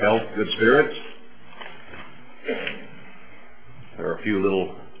Health, good spirits. There are a few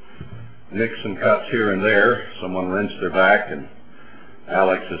little nicks and cuts here and there. Someone wrenched their back, and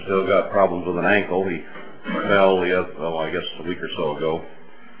Alex has still got problems with an ankle. He fell I guess a week or so ago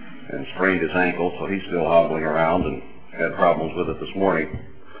and sprained his ankle, so he's still hobbling around and had problems with it this morning.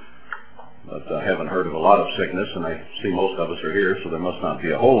 But I haven't heard of a lot of sickness, and I see most of us are here, so there must not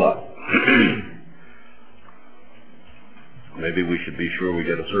be a whole lot. Maybe we should be sure we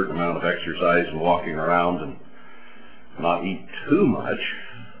get a certain amount of exercise and walking around and not eat too much.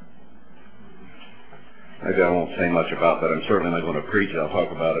 Maybe I won't say much about that. I'm certainly not going to preach it. I'll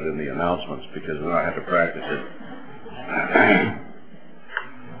talk about it in the announcements because then I have to practice it.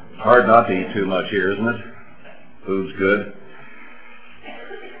 It's hard not to eat too much here, isn't it? Food's good.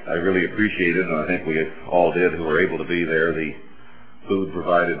 I really appreciate it, and I think we all did who were able to be there. The food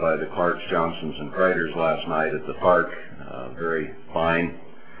provided by the Clarks, Johnsons, and Kreiters last night at the park, very fine.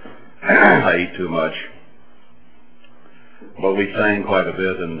 I eat too much. But we sang quite a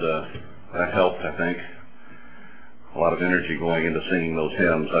bit, and that helped, I think. A lot of energy going into singing those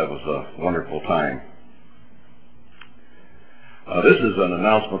hymns. That was a wonderful time. This is an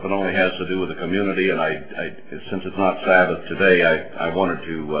announcement that only has to do with the community, and since it's not Sabbath today, I wanted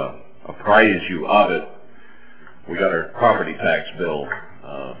to apprise you of it. We got our property tax bill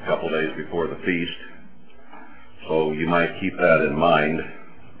a couple days before the feast, so you might keep that in mind.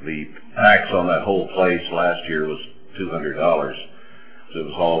 The tax on that whole place last year was $200, so it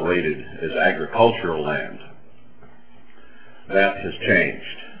was all rated as agricultural land. That has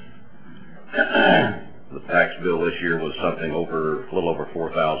changed. The tax bill this year was a little over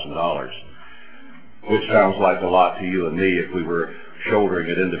 $4,000, which sounds like a lot to you and me if we were shouldering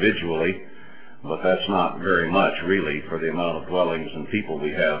it individually, but that's not very much really for the amount of dwellings and people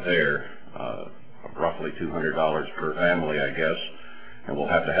we have there. Roughly $200 per family, I guess, and we'll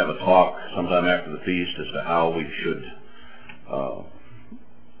have to have a talk sometime after the feast as to how we should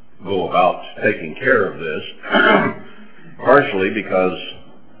go about taking care of this. Partially because,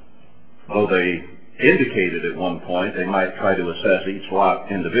 though they indicated at one point they might try to assess each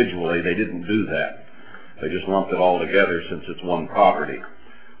lot individually, they didn't do that. They just lumped it all together since it's one property.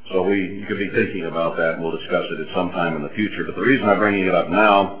 So you could be thinking about that, and we'll discuss it at some time in the future. But the reason I'm bringing it up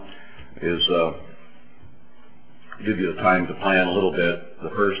now is give you the time to plan a little bit.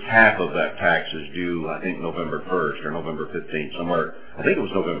 The first half of that tax is due, I think, November 1st or November 15th, somewhere. I think it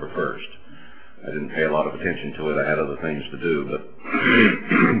was November 1st. I didn't pay a lot of attention to it. I had other things to do, but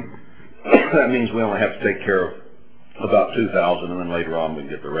that means we only have to take care of about $2,000, and then later on we can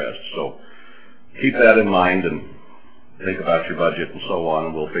get the rest. So keep that in mind and think about your budget and so on,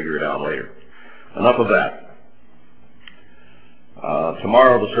 and we'll figure it out later. Enough of that.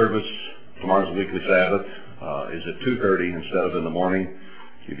 Tomorrow's the weekly Sabbath, is at 2:30 instead of in the morning.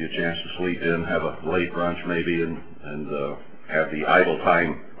 Give you a chance to sleep in, have a late brunch maybe, and have the idle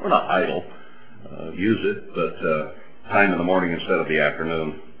time, or not idle, use it, but time in the morning instead of the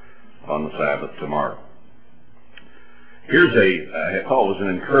afternoon on the Sabbath tomorrow. Here's I thought it was an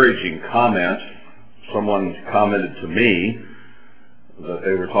encouraging comment. Someone commented to me that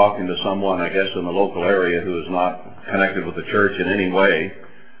they were talking to someone, I guess, in the local area who is not connected with the church in any way,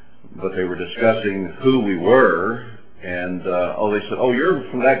 but they were discussing who we were, and they said, "Oh, you're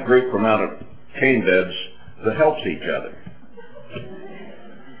from that group from out of cane beds that helps each other."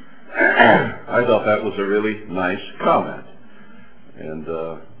 I thought that was a really nice comment, and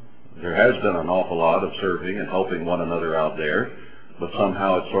there has been an awful lot of serving and helping one another out there, but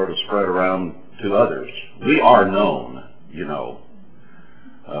somehow it's sort of spread around to others. We are known, you know.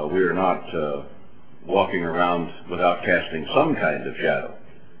 We are not walking around without casting some kind of shadow.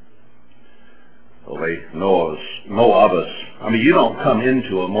 Well, they know of us. I mean, you don't come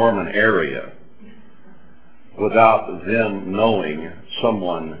into a Mormon area without them knowing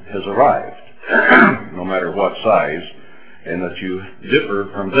someone has arrived, no matter what size, and that you differ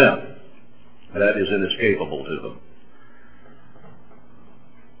from them. That is inescapable to them.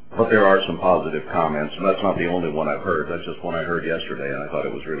 But there are some positive comments, and that's not the only one I've heard. That's just one I heard yesterday, and I thought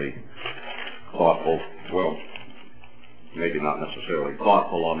it was really thoughtful. Well, maybe not necessarily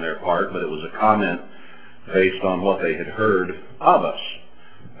thoughtful on their part, but it was a comment based on what they had heard of us.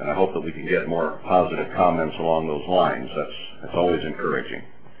 And I hope that we can get more positive comments along those lines. That's always encouraging.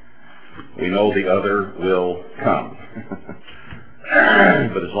 We know the other will come.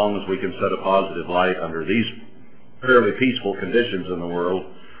 But as long as we can set a positive light under these fairly peaceful conditions in the world,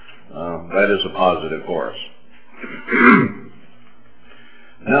 that is a positive for us.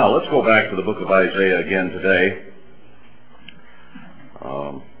 Now, let's go back to the book of Isaiah again today.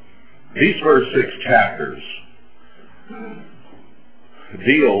 These first 6 chapters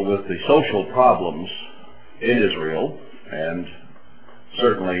deal with the social problems in Israel, and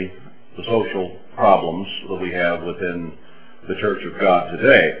certainly the social problems that we have within the Church of God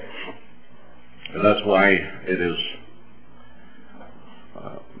today. And that's why it is,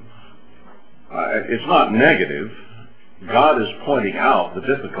 it's not negative. God is pointing out the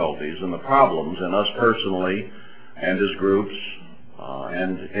difficulties and the problems in us personally and as groups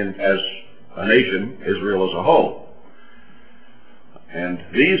as a nation, Israel as a whole. And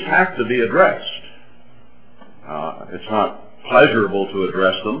these have to be addressed. It's not pleasurable to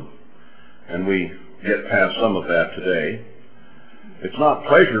address them, and we get past some of that today. It's not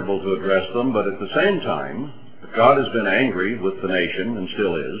pleasurable to address them, but at the same time, God has been angry with the nation, and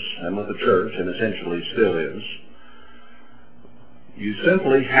still is, and with the church, and essentially still is. You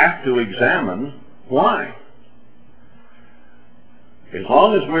simply have to examine why. As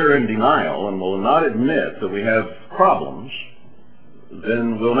long as we're in denial and will not admit that we have problems,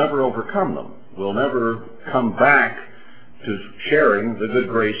 then we'll never overcome them. We'll never come back to sharing the good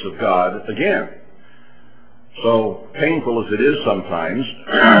grace of God again. So painful as it is sometimes,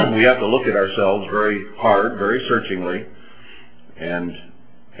 we have to look at ourselves very hard, very searchingly, and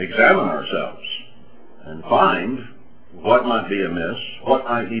examine ourselves and find what might be amiss, what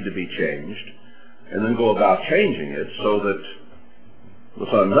might need to be changed, and then go about changing it so that the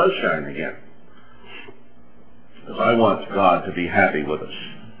sun does shine again. Because I want God to be happy with us.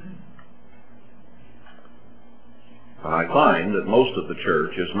 But I find that most of the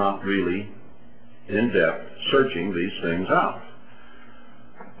church is not really in depth searching these things out.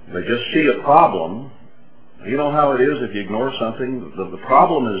 They just see a problem. You know how it is if you ignore something? The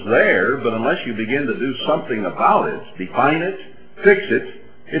problem is there, but unless you begin to do something about it, define it, fix it,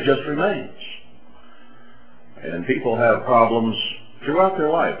 it just remains. And people have problems throughout their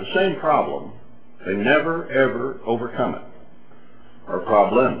life, the same problem. They never, ever overcome it, or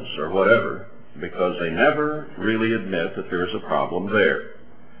problems, or whatever, because they never really admit that there's a problem there.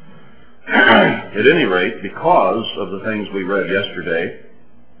 At any rate, because of the things we read yesterday,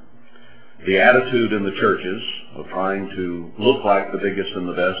 the attitude in the churches of trying to look like the biggest and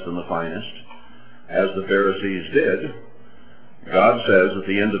the best and the finest, as the Pharisees did, God says at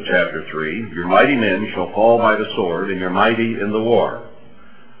the end of chapter 3, your mighty men shall fall by the sword, and your mighty in the war,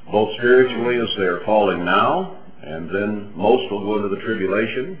 both spiritually as they are falling now, and then most will go into the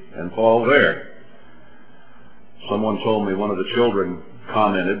tribulation and fall there. Someone told me one of the children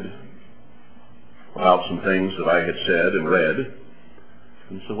commented about some things that I had said and read,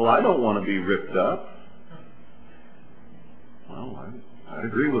 and said, well, I don't want to be ripped up. Well, I'd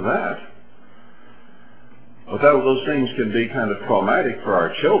agree with that. But those things can be kind of traumatic for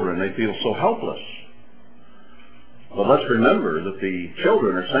our children. They feel so helpless. But let's remember that the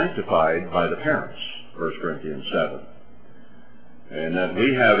children are sanctified by the parents, 1 Corinthians 7. And that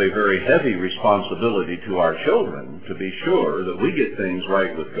we have a very heavy responsibility to our children to be sure that we get things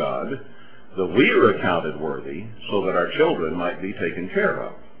right with God, that we are accounted worthy, so that our children might be taken care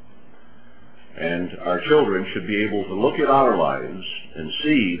of. And our children should be able to look at our lives and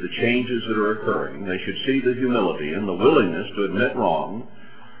see the changes that are occurring. They should see the humility and the willingness to admit wrong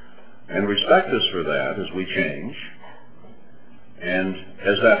and respect us for that as we change. And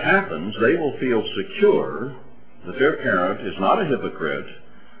as that happens, they will feel secure that their parent is not a hypocrite,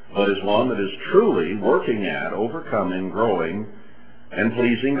 but is one that is truly working at overcoming, growing, and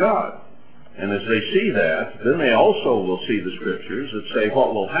pleasing God. And as they see that, then they also will see the scriptures that say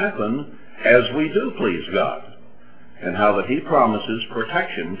what will happen as we do please God, and how that He promises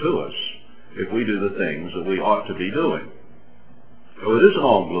protection to us if we do the things that we ought to be doing. So it isn't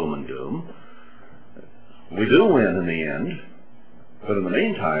all gloom and doom. We do win in the end, but in the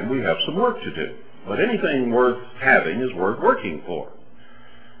meantime we have some work to do. But anything worth having is worth working for.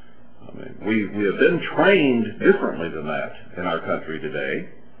 I mean, we have been trained differently than that in our country today.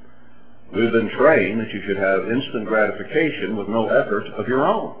 We've been trained that you should have instant gratification with no effort of your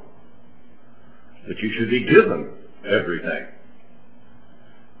own, that you should be given everything.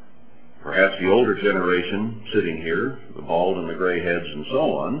 Perhaps the older generation sitting here, the bald and the gray heads and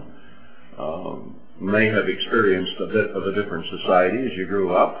so on, may have experienced a bit of a different society as you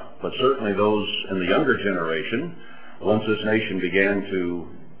grew up, but certainly those in the younger generation, once this nation began to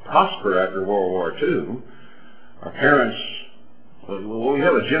prosper after World War II, our parents, well, we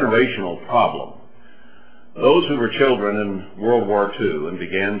have a generational problem. Those who were children in World War II and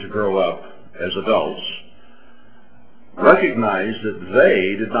began to grow up as adults recognized that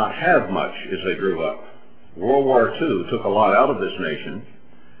they did not have much as they grew up. World War II took a lot out of this nation.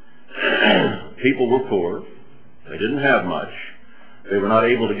 People were poor. They didn't have much. They were not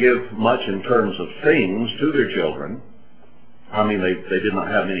able to give much in terms of things to their children. I mean, they did not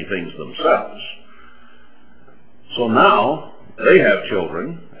have many things themselves. So now they have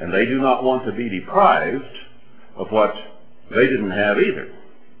children, and they do not want to be deprived of what they didn't have either.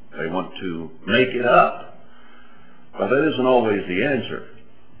 They want to make it up. But that isn't always the answer.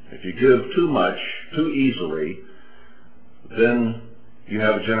 If you give too much, too easily, then you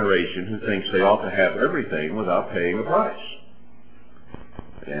have a generation who thinks they ought to have everything without paying a price.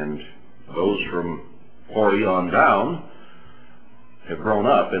 And those from 40 on down have grown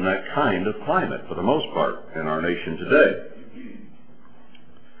up in that kind of climate for the most part in our nation today.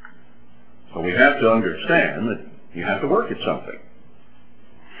 So we have to understand that you have to work at something.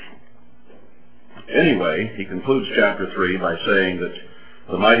 Anyway, he concludes chapter 3 by saying that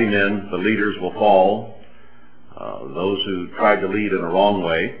the mighty men, the leaders, will fall, those who tried to lead in a wrong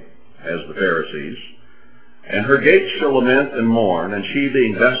way, as the Pharisees. And her gates shall lament and mourn, and she,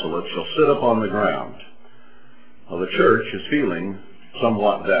 being desolate, shall sit upon the ground. Well, the church is feeling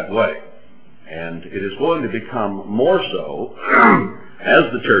somewhat that way. And it is going to become more so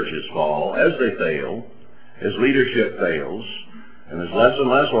as the churches fall, as they fail, as leadership fails, and there's less and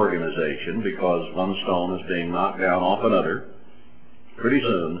less organization because one stone is being knocked down off another. Pretty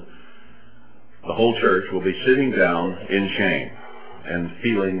soon, the whole church will be sitting down in shame and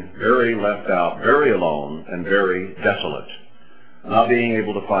feeling very left out, very alone, and very desolate, not being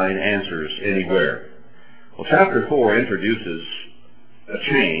able to find answers anywhere. Well, chapter 4 introduces a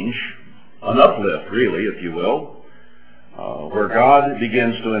change, an uplift, really, if you will, where God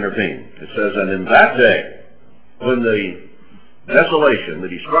begins to intervene. It says, and in that day, when the desolation, the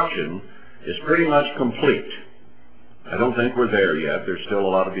destruction, is pretty much complete. I don't think we're there yet. There's still a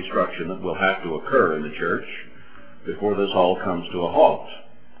lot of destruction that will have to occur in the church before this all comes to a halt.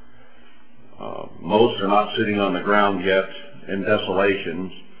 Most are not sitting on the ground yet in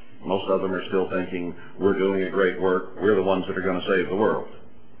desolation. Most of them are still thinking, we're doing a great work, we're the ones that are going to save the world,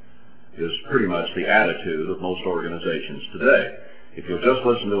 is pretty much the attitude of most organizations today. If you'll just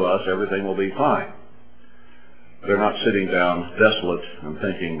listen to us, everything will be fine. They're not sitting down desolate and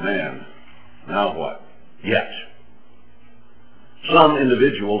thinking, man, now what? Yet. Some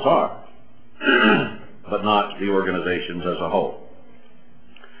individuals are, but not the organizations as a whole.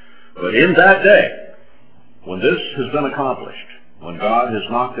 But in that day, when this has been accomplished, when God has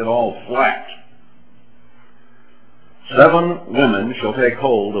knocked it all flat, 7 women shall take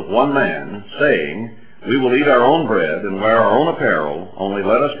hold of one man, saying, we will eat our own bread and wear our own apparel, only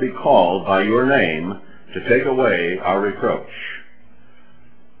let us be called by your name to take away our reproach.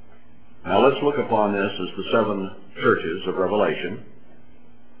 Now let's look upon this as the 7 churches of Revelation.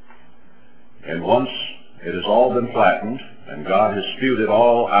 And once it has all been flattened and God has spewed it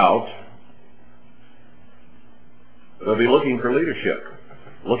all out, they'll be looking for leadership,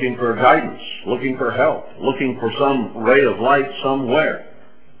 looking for guidance, looking for help, looking for some ray of light somewhere.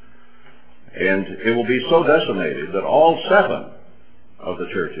 And it will be so decimated that all 7 of the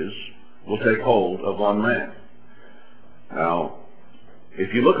churches will take hold of one man. Now,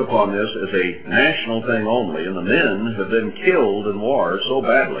 if you look upon this as a national thing only, and the men have been killed in war so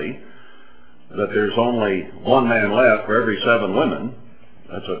badly that there's only one man left for every 7 women,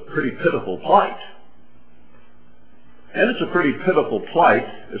 that's a pretty pitiful plight. And it's a pretty pitiful plight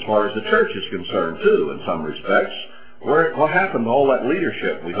as far as the church is concerned, too, in some respects. What happened to all that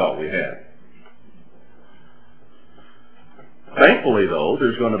leadership we thought we had? Thankfully, though,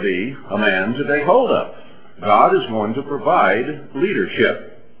 there's going to be a man to take hold of. God is going to provide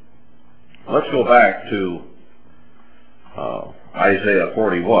leadership. Let's go back to Isaiah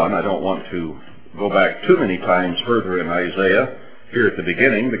 41. I don't want to go back too many times further in Isaiah here at the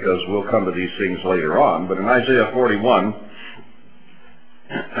beginning, because we'll come to these things later on. But in Isaiah 41,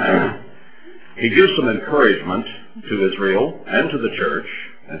 he gives some encouragement to Israel and to the church,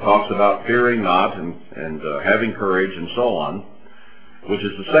 and talks about fearing not and having courage and so on, which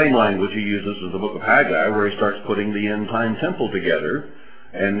is the same language he uses in the book of Haggai, where he starts putting the end-time temple together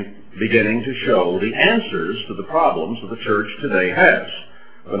and beginning to show the answers to the problems that the church today has.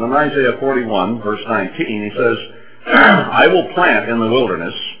 But in Isaiah 41, verse 19, he says, I will plant in the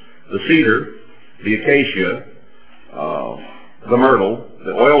wilderness the cedar, the acacia, the myrtle,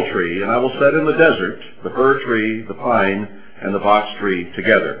 the oil tree, and I will set in the desert the fir tree, the pine, and the box tree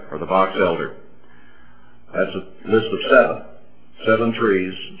together, or the box elder. That's a list of 7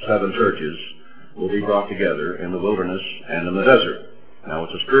 trees, 7 churches will be brought together in the wilderness and in the desert. Now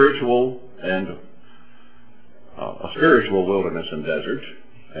it's a spiritual wilderness and desert,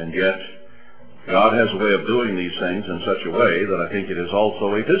 and yet God has a way of doing these things in such a way that I think it is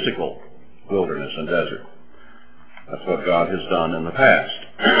also a physical wilderness and desert. That's what God has done in the past.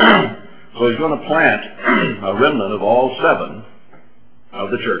 So he's going to plant a remnant of all 7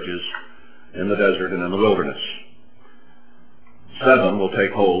 of the churches in the desert and in the wilderness. 7 will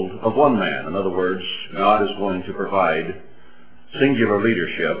take hold of one man. In other words, God is going to provide singular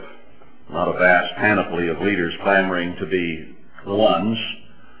leadership, not a vast panoply of leaders clamoring to be the ones,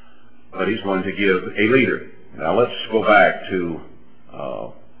 but he's going to give a leader. Now let's go back to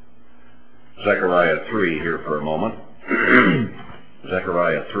Zechariah 3 here for a moment.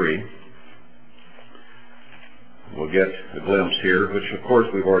 Zechariah 3. We'll get a glimpse here, which of course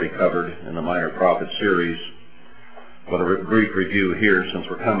we've already covered in the Minor Prophet series, but a brief review here since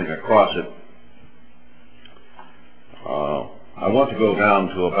we're coming across it. I want to go down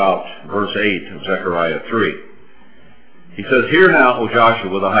to about verse 8 of Zechariah 3. He says, "Hear now, O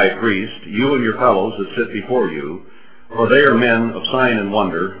Joshua the high priest, you and your fellows that sit before you, for they are men of sign and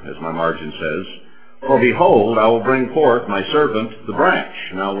wonder," as my margin says. "For behold, I will bring forth my servant, the branch."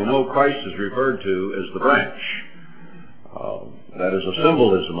 Now we know Christ is referred to as the branch. That is a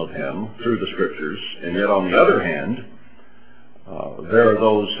symbolism of him through the Scriptures. And yet on the other hand, there are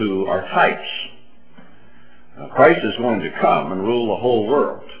those who are types. Now, Christ is going to come and rule the whole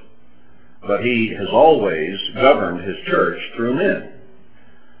world, but he has always governed his church through men.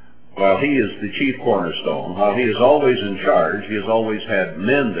 While he is the chief cornerstone, while he is always in charge, he has always had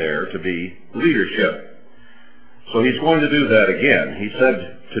men there to be leadership. So he's going to do that again. He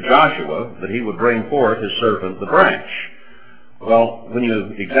said to Joshua that he would bring forth his servant, the branch. Well, when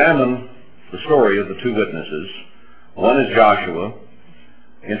you examine the story of the 2 witnesses, one is Joshua,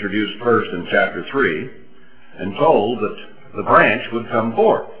 introduced first in chapter 3, and told that the branch would come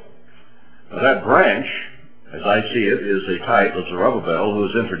forth. Now, that branch, as I see it, is a type of Zerubbabel who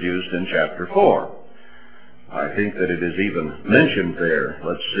is introduced in chapter 4. I think that it is even mentioned there.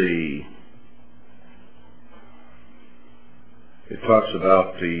 Let's see. It talks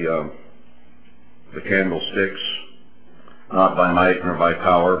about the candlesticks, not by might nor by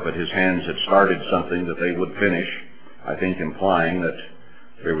power, but his hands had started something that they would finish, I think implying that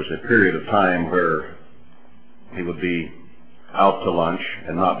there was a period of time where he would be out to lunch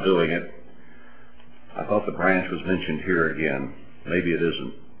and not doing it. I thought the branch was mentioned here again. Maybe it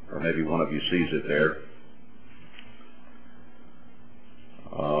isn't, or maybe one of you sees it there.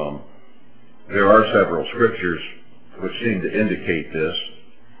 There are several scriptures which seem to indicate this.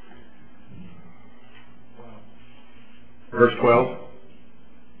 Verse 12?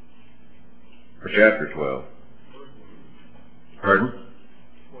 Or chapter 12? Pardon?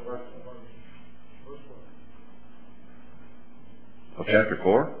 Of chapter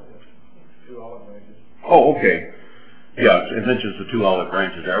 4? 2 olive branches. Oh, okay. Yeah, it mentions the 2 olive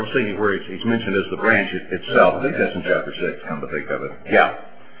branches there. I was thinking where he's mentioned as the branch itself. I think that's in chapter 6, come to think of it. Yeah,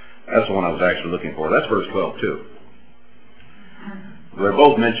 that's the one I was actually looking for. That's verse 12, too. They're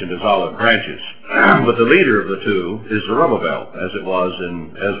both mentioned as olive branches. But the leader of the 2 is Zerubbabel, as it was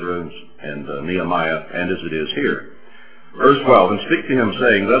in Ezra and Nehemiah, and as it is here. Verse 12, "And speak to him,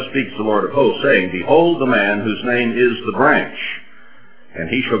 saying, Thus speaks the Lord of hosts, saying, Behold the man whose name is the branch, and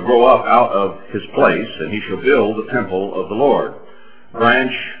he shall grow up out of his place, and he shall build the temple of the Lord."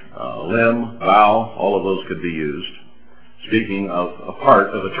 Branch, limb, bough, all of those could be used. Speaking of a part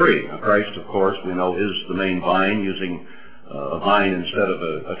of a tree. Now, Christ, of course, we know is the main vine, using a vine instead of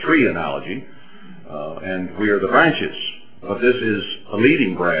a tree analogy. And we are the branches. But this is a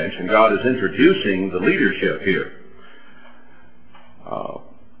leading branch, and God is introducing the leadership here.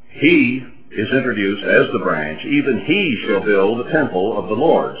 He is introduced as the branch. Even he shall build the temple of the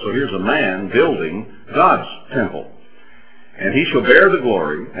Lord. So here's a man building God's temple. "And he shall bear the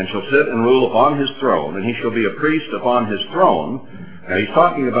glory, and shall sit and rule upon his throne, and he shall be a priest upon his throne." Now he's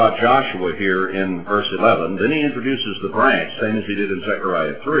talking about Joshua here in verse 11. Then he introduces the branch, same as he did in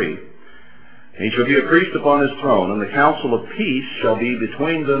Zechariah 3. "And he shall be a priest upon his throne, and the counsel of peace shall be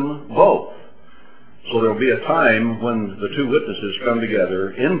between them both." So there will be a time when the 2 witnesses come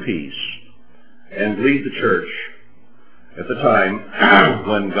together in peace and lead the church at the time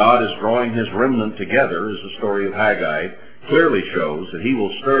when God is drawing his remnant together, as the story of Haggai clearly shows, that he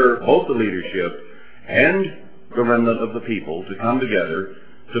will stir both the leadership and the remnant of the people to come together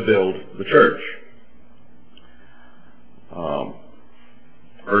to build the church.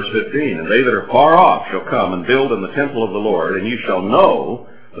 Verse 15, "And they that are far off shall come and build in the temple of the Lord, and you shall know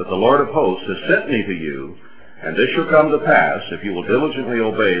that the Lord of hosts has sent me to you, and this shall come to pass if you will diligently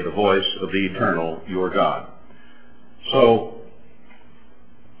obey the voice of the eternal your God." So,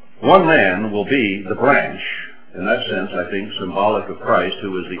 one man will be the branch, in that sense, I think, symbolic of Christ,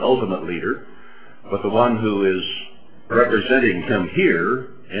 who is the ultimate leader, but the one who is representing him here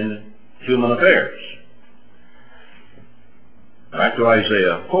in human affairs. Back to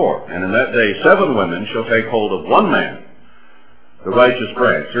Isaiah 4. And in that day 7 women shall take hold of one man, the righteous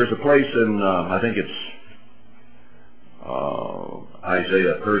branch. There's a place in, I think it's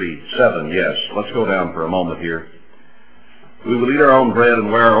Isaiah 37, yes. Let's go down for a moment here. We will eat our own bread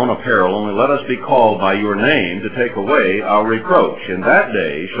and wear our own apparel, only let us be called by your name to take away our reproach. In that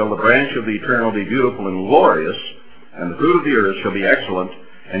day shall the branch of the eternal be beautiful and glorious, and the fruit of the earth shall be excellent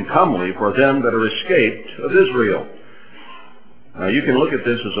and comely for them that are escaped of Israel. Now you can look at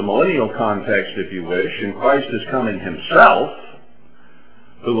this as a millennial context if you wish, and Christ is coming himself,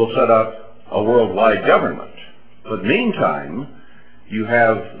 who will set up a worldwide government. But meantime, you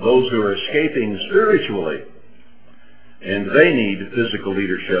have those who are escaping spiritually, and they need physical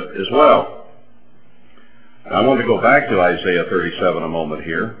leadership as well. I want to go back to Isaiah 37 a moment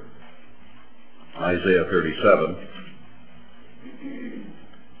here. Isaiah 37.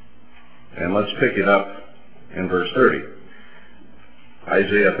 And let's pick it up in verse 30.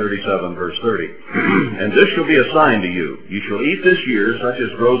 Isaiah 37, verse 30. And this shall be a sign to you. You shall eat this year such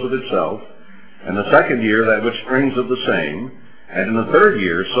as grows of itself, and the second year that which springs of the same, and in the third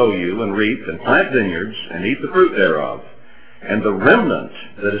year sow you, and reap, and plant vineyards, and eat the fruit thereof. And the remnant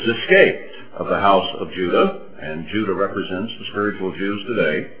that is escaped of the house of Judah, and Judah represents the spiritual Jews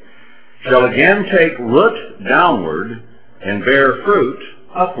today, shall again take root downward and bear fruit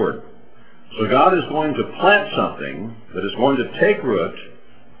upward. So God is going to plant something that is going to take root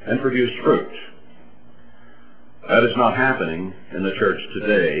and produce fruit. That is not happening in the church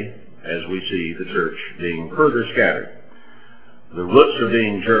today, as we see the church being further scattered. The roots are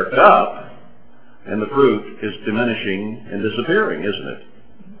being jerked up, and the fruit is diminishing and disappearing, isn't it?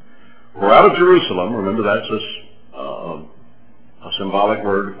 For out of Jerusalem, remember that's a symbolic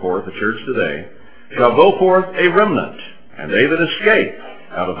word for the church today, shall go forth a remnant, and they that escape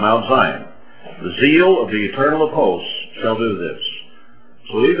out of Mount Zion. The zeal of the eternal of hosts shall do this.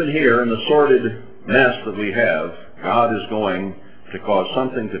 So even here in the sordid mess that we have, God is going to cause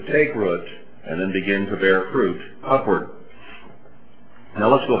something to take root and then begin to bear fruit upward. Now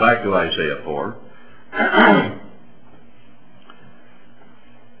let's go back to Isaiah 4.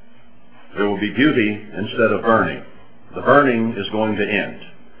 There will be beauty instead of burning. The burning is going to end.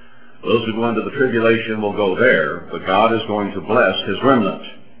 Those who go into the tribulation will go there, but God is going to bless his remnant.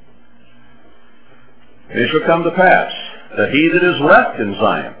 And it shall come to pass that he that is left in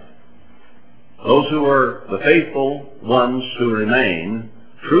Zion, those who are the faithful ones who remain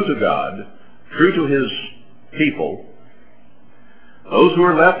true to God, true to his people, those who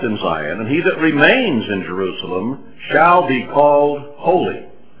are left in Zion, and he that remains in Jerusalem shall be called holy.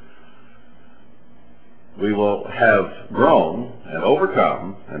 We will have grown and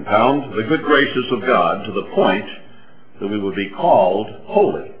overcome and found the good graces of God to the point that we will be called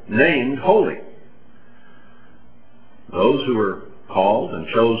holy, named holy. Those who are called and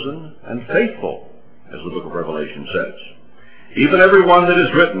chosen and faithful, as the book of Revelation says. Even every one that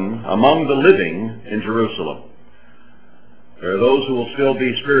is written among the living in Jerusalem. There are those who will still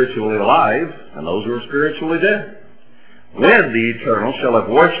be spiritually alive, and those who are spiritually dead. When the Eternal shall have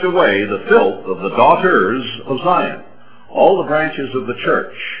washed away the filth of the daughters of Zion, all the branches of the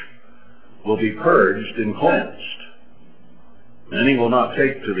church will be purged and cleansed. Many will not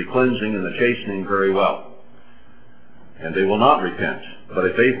take to the cleansing and the chastening very well, and they will not repent, but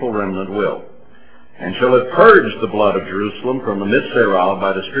a faithful remnant will. And shall have purged the blood of Jerusalem from the midst thereof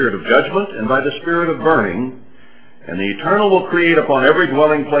by the spirit of judgment and by the spirit of burning. And the Eternal will create upon every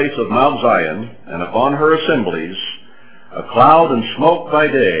dwelling place of Mount Zion, and upon her assemblies, a cloud and smoke by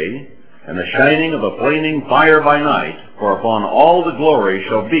day, and the shining of a flaming fire by night, for upon all the glory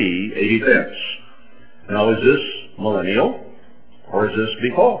shall be a defense. Now is this millennial, or is this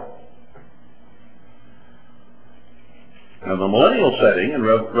before? Now the millennial setting in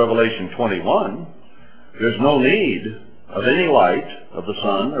Revelation 21, there's no need of any light of the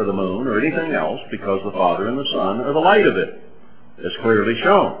sun or the moon or anything else, because the Father and the Son are the light of it, as clearly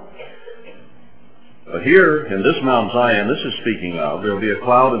shown. But here, in this Mount Zion this is speaking of, there will be a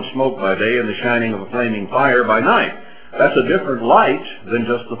cloud and smoke by day and the shining of a flaming fire by night. That's a different light than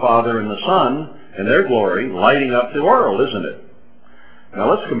just the Father and the Son and their glory lighting up the world, isn't it?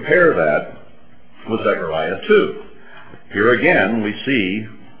 Now let's compare that with Zechariah 2. Here again we see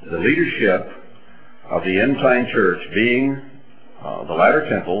the leadership of the end-time church being, the latter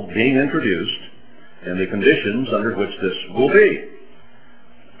temple, being introduced, and the conditions under which this will be.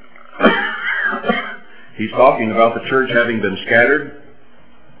 He's talking about the church having been scattered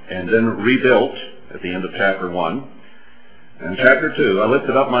and then rebuilt at the end of chapter 1. And chapter 2, I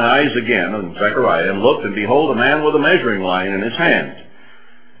lifted up my eyes again in Zechariah and looked, and behold, a man with a measuring line in his hand.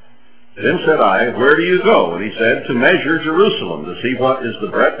 Then said I, Where do you go? And he said, To measure Jerusalem, to see what is the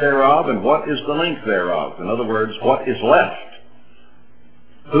breadth thereof, and what is the length thereof. In other words, what is left.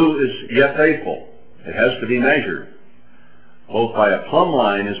 Who is yet faithful? It has to be measured, both by a plumb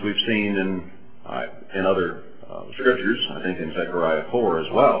line, as we've seen in other scriptures, I think in Zechariah 4 as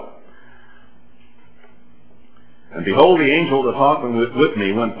well. And behold, the angel that talked with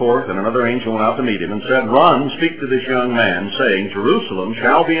me went forth, and another angel went out to meet him, and said, Run, speak to this young man, saying, Jerusalem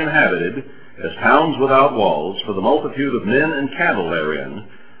shall be inhabited as towns without walls, for the multitude of men and cattle therein.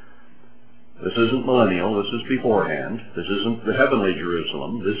 This isn't millennial, this is beforehand. This isn't the heavenly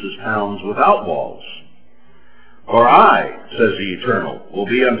Jerusalem, this is towns without walls. For I, says the Eternal, will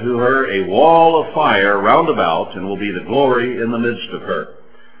be unto her a wall of fire round about, and will be the glory in the midst of her.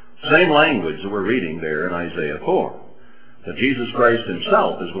 Same language that we're reading there in Isaiah 4. That Jesus Christ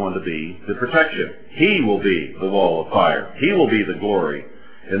himself is going to be the protection. He will be the wall of fire. He will be the glory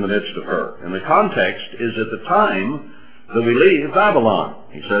in the midst of her. And the context is at the time that we leave Babylon.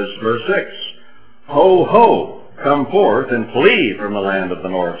 He says, verse 6, Ho, ho, come forth and flee from the land of the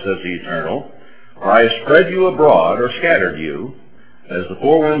north, says the Eternal. For I have spread you abroad, or scattered you, as the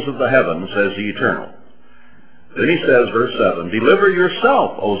four winds of the heaven, says the Eternal. Then he says, verse 7, Deliver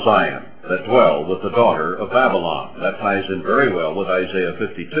yourself, O Zion, that dwell with the daughter of Babylon. That ties in very well with Isaiah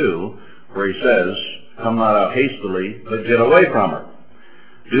 52, where he says, Come not out hastily, but get away from her.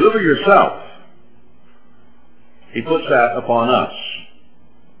 Deliver yourself. He puts that upon us.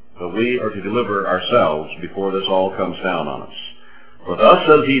 But we are to deliver ourselves before this all comes down on us. For thus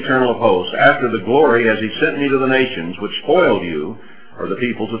says the Eternal of hosts, After the glory has he sent me to the nations which spoiled you, or the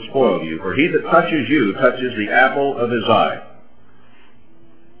peoples that spoiled you. For he that touches you touches the apple of his eye.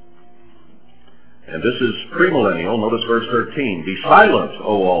 And this is premillennial. Notice verse 13. Be silent,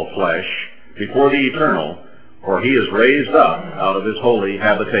 O all flesh, before the Eternal, for he is raised up out of his holy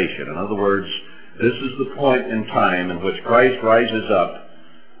habitation. In other words, this is the point in time in which Christ rises up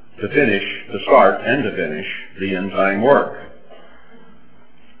to start and to finish the end time work.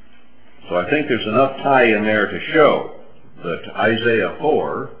 So I think there's enough tie in there to show that Isaiah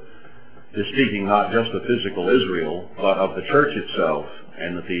 4 is speaking not just of physical Israel, but of the church itself,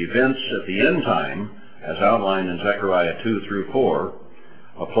 and that the events at the end time, as outlined in Zechariah 2 through 4,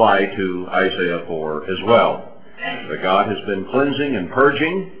 apply to Isaiah 4 as well. That God has been cleansing and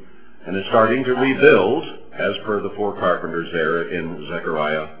purging, and is starting to rebuild, as per the four carpenters there in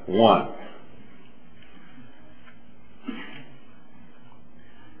Zechariah 1.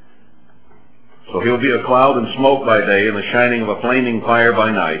 So he will be a cloud and smoke by day, and the shining of a flaming fire by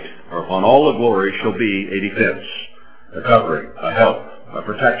night. For upon all the glory shall be a defense, a covering, a help, a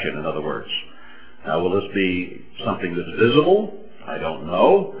protection, in other words. Now, will this be something that's visible? I don't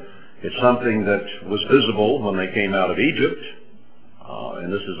know. It's something that was visible when they came out of Egypt,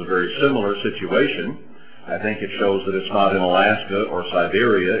 and this is a very similar situation. I think it shows that it's not in Alaska or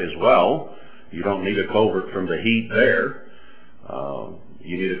Siberia as well. You don't need a covert from the heat there.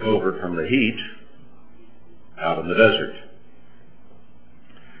 You need a covert from the heat out in the desert.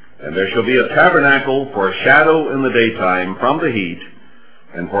 And there shall be a tabernacle for a shadow in the daytime from the heat,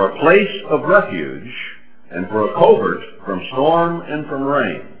 and for a place of refuge, and for a covert from storm and from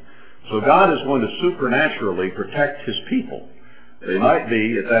rain. So God is going to supernaturally protect his people. They might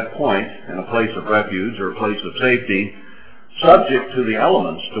be, at that point, in a place of refuge or a place of safety, subject to the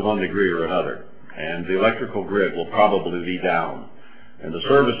elements to one degree or another. And the electrical grid will probably be down. And the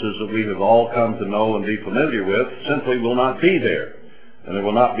services that we have all come to know and be familiar with simply will not be there. And there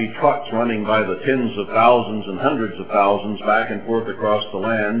will not be trucks running by the tens of thousands and hundreds of thousands back and forth across the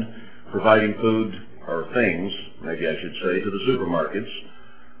land, providing food, or things, maybe I should say, to the supermarkets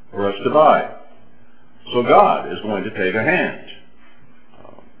for us to buy. So God is going to take a hand.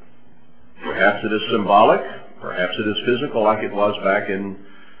 Perhaps it is symbolic, perhaps it is physical, like it was back in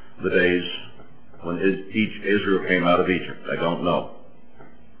the days when Israel came out of Egypt. I don't know.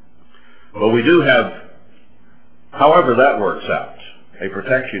 But we do have, however that works out, a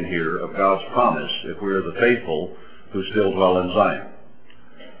protection here of God's promise if we are the faithful who still dwell in Zion,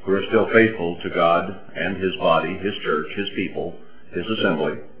 who are still faithful to God and his body, his church, his people, his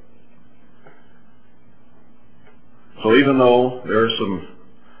assembly. So even though there are some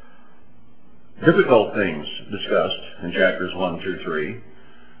difficult things discussed in chapters 1 through 3,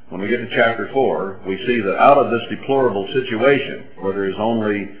 when we get to chapter 4, we see that out of this deplorable situation, where there is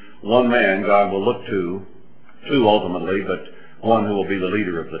only one man God will look to, two ultimately, but one who will be the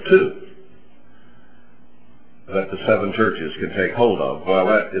leader of the two, that the seven churches can take hold of. While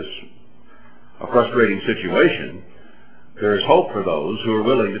that is a frustrating situation, there is hope for those who are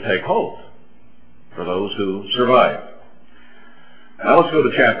willing to take hold, for those who survive. Now let's go to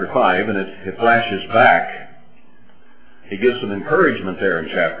chapter 5, and it flashes back. He gives some encouragement there in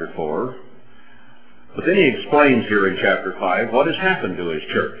chapter 4. But then he explains here in chapter 5 what has happened to his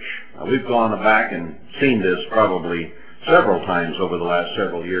church. Now, we've gone back and seen this probably several times over the last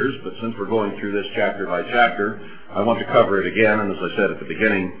several years, but since we're going through this chapter by chapter, I want to cover it again, and as I said at the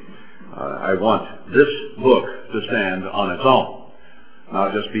beginning, I want this book to stand on its own,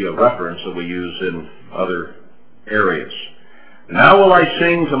 not just be a reference that we use in other areas. Now will I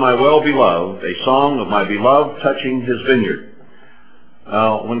sing to my well-beloved a song of my beloved touching his vineyard.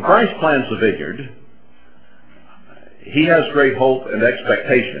 Now, when Christ plants a vineyard, he has great hope and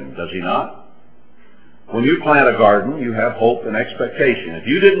expectation, does he not? When you plant a garden, you have hope and expectation. If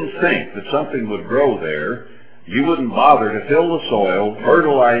you didn't think that something would grow there, you wouldn't bother to till the soil,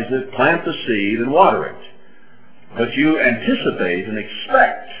 fertilize it, plant the seed, and water it. But you anticipate and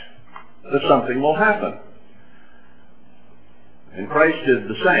expect that something will happen. And Christ did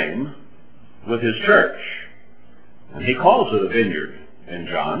the same with his church. And he calls it a vineyard in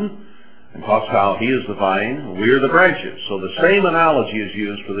John, and talks how he is the vine, we are the branches. So the same analogy is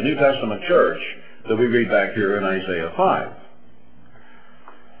used for the New Testament church that we read back here in Isaiah 5.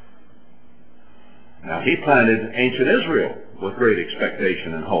 Now, he planted ancient Israel with great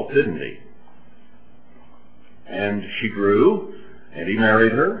expectation and hope, didn't he? And she grew, and he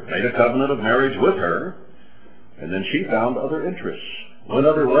married her, made a covenant of marriage with her, and then she found other interests, went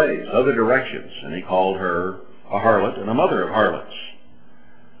other ways, other directions, and he called her a harlot and a mother of harlots,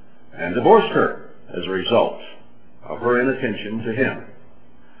 and divorced her as a result of her inattention to him.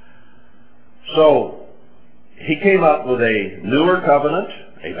 So he came up with a newer covenant,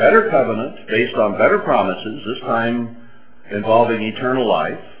 a better covenant based on better promises, this time involving eternal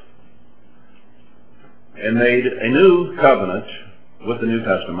life, and made a new covenant with the New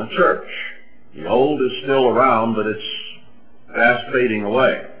Testament church. The old is still around, but it's fast fading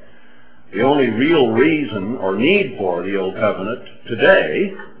away. The only real reason or need for the old covenant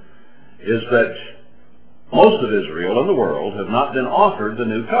today is that most of Israel and the world have not been offered the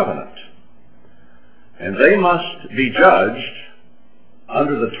new covenant. And they must be judged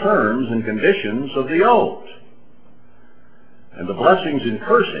under the terms and conditions of the old. And the blessings and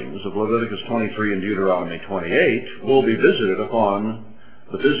cursings of Leviticus 23 and Deuteronomy 28 will be visited upon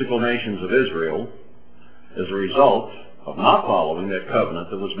the physical nations of Israel as a result of not following that covenant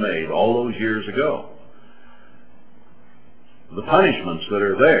that was made all those years ago. The punishments that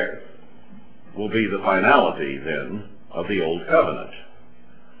are there will be the finality, then, of the old covenant.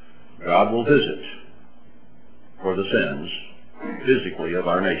 God will visit for the sins, physically, of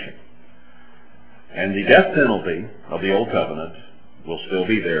our nation. And the death penalty of the old covenant will still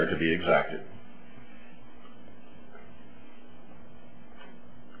be there to be exacted.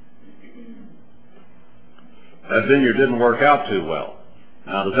 That vineyard didn't work out too well.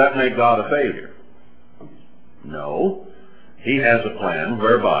 Now, does that make God a failure? No. He has a plan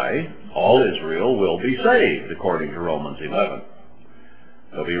whereby all Israel will be saved, according to Romans 11.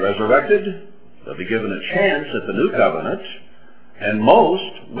 They'll be resurrected, they'll be given a chance at the new covenant, and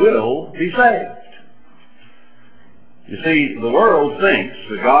most will be saved. You see, the world thinks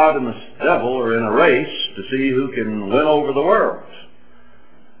that God and the devil are in a race to see who can win over the world.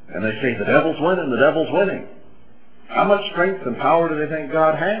 And they say, the devil's winning, the devil's winning. How much strength and power do they think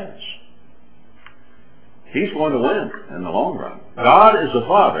God has? He's going to win in the long run. God is a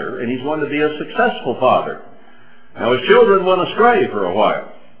father, and he's going to be a successful father. Now, his children went astray for a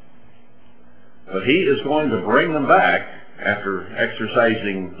while, but he is going to bring them back after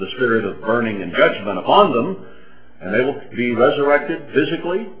exercising the spirit of burning and judgment upon them, and they will be resurrected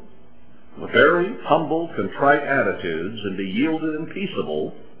physically with very humble, contrite attitudes, and be yielded and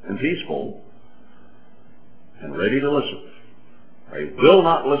peaceable and peaceful and ready to listen. They will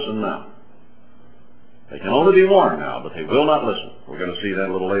not listen now. They can only be warned now, but they will not listen. We're going to see that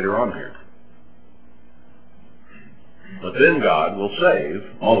a little later on here. But then God will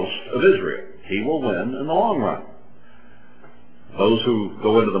save most of Israel. He will win in the long run. Those who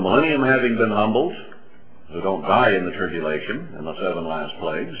go into the millennium having been humbled, who don't die in the tribulation and the 7 last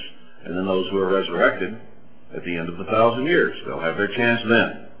plagues, and then those who are resurrected at the end of the 1,000 years. They'll have their chance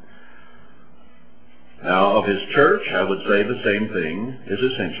then. Now, of his church, I would say the same thing is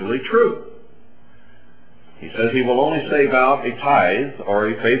essentially true. He says he will only save out a tithe or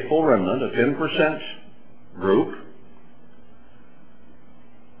a faithful remnant, a 10% group,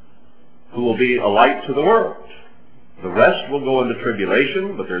 who will be a light to the world. The rest will go into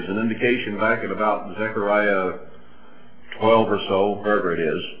tribulation, but there's an indication back in about Zechariah 12 or so, wherever it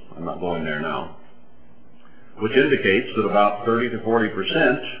is, I'm not going there now, which indicates that about 30 to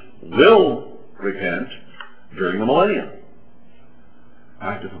 40% will repent during the millennium.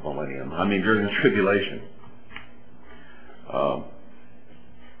 After the millennium. I mean, during the tribulation.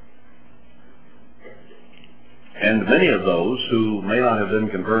 And many of those who may not have been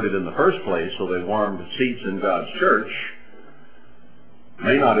converted in the first place, so they warmed seats in God's church,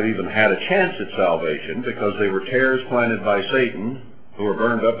 may not have even had a chance at salvation because they were tares planted by Satan who were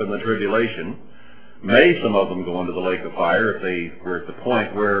burned up in the tribulation. May some of them go into the lake of fire if they were at the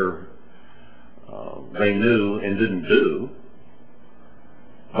point where they knew and didn't do.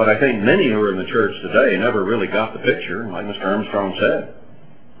 But I think many who are in the church today never really got the picture, like Mr. Armstrong said.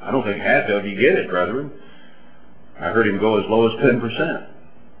 I don't think half of you get it, brethren. I heard him go as low as 10%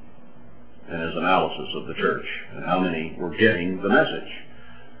 in his analysis of the church and how many were getting the message.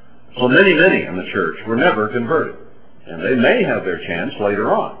 So many in the church were never converted, and they may have their chance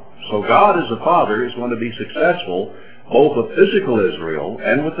later on. So God as a father is going to be successful both with physical Israel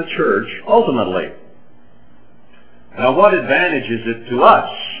and with the church ultimately. Now what advantage is it to us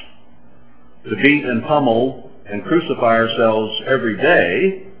to beat and pummel and crucify ourselves every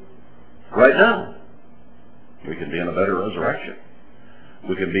day right now? We can be in a better resurrection.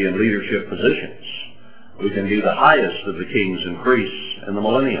 We can be in leadership positions. We can be the highest of the kings and priests in the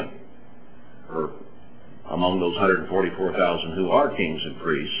millennium, or among those 144,000 who are kings and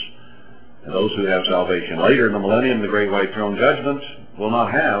priests. And those who have salvation later in the millennium, the great white throne judgment, will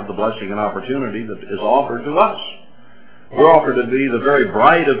not have the blessing and opportunity that is offered to us. We're offered to be the very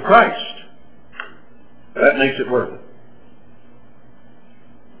bride of Christ. That makes it worth it.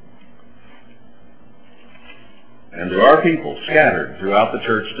 And there are people scattered throughout the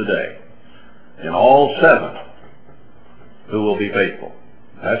church today, in all 7, who will be faithful.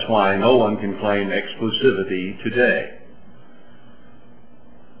 That's why no one can claim exclusivity today.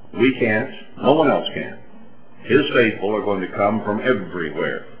 We can't. No one else can. His faithful are going to come from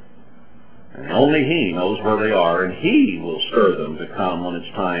everywhere. And only He knows where they are, and He will stir them to come when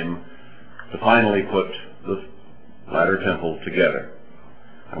it's time to finally put the latter temple together.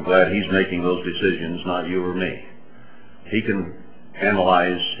 I'm glad He's making those decisions, not you or me. He can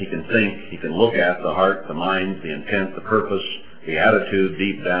analyze, He can think, He can look at the heart, the mind, the intent, the purpose, the attitude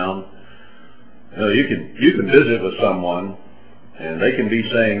deep down. You know, you can visit with someone, and they can be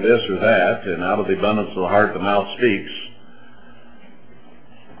saying this or that, and out of the abundance of the heart the mouth speaks.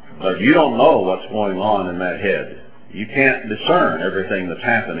 But you don't know what's going on in that head. You can't discern everything that's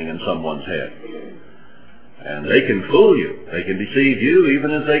happening in someone's head. And they can fool you. They can deceive you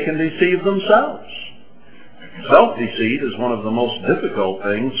even as they can deceive themselves. Self-deceit is one of the most difficult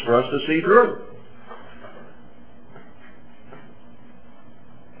things for us to see through.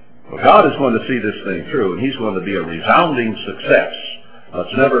 Well, God is going to see this thing through, and He's going to be a resounding success.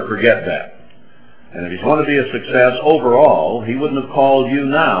 Let's never forget that. And if He's going to be a success overall, He wouldn't have called you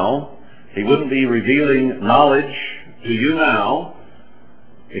now. He wouldn't be revealing knowledge to you now,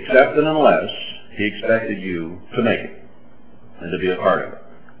 except and unless He expected you to make it and to be a part of it.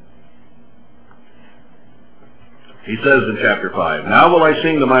 He says in chapter 5, "Now will I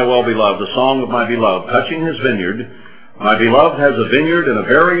sing to my well-beloved the song of my beloved, touching his vineyard. My beloved has a vineyard and a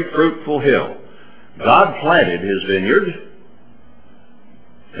very fruitful hill." God planted His vineyard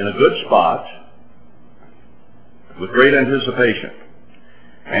in a good spot with great anticipation.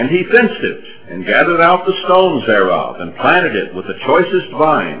 And He fenced it and gathered out the stones thereof and planted it with the choicest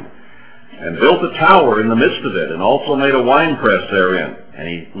vine and built a tower in the midst of it and also made a winepress therein. And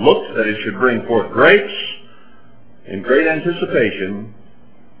He looked that it should bring forth grapes in great anticipation,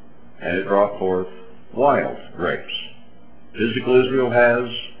 and it brought forth wild grapes. Physical Israel has,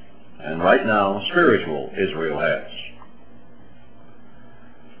 and right now spiritual Israel has.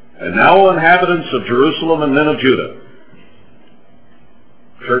 "And now, O inhabitants of Jerusalem and men of Judah,"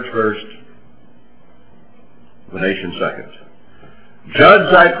 church first, the nation second,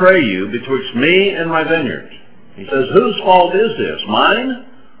 "judge, I pray you, betwixt me and my vineyard." He says, whose fault is this, mine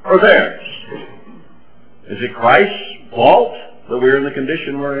or theirs? Is it Christ's fault that we're in the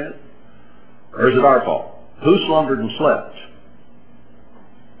condition we're in? Or is it our fault? Who slumbered and slept?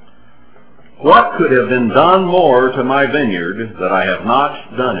 What could have been done more to my vineyard that I have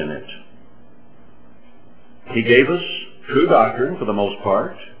not done in it? He gave us true doctrine for the most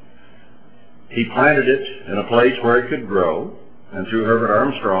part. He planted it in a place where it could grow, and through Herbert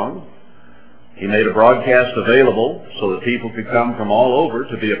Armstrong, He made a broadcast available so that people could come from all over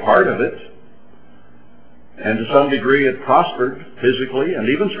to be a part of it. And to some degree it prospered physically and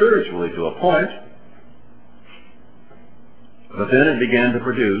even spiritually to a point. But then it began to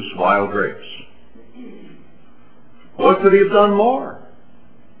produce wild grapes. What could He have done more?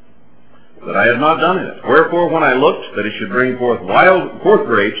 But I have not done it. Wherefore, when I looked that it should bring forth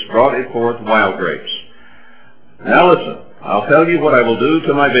grapes, brought it forth wild grapes. Now listen, I'll tell you what I will do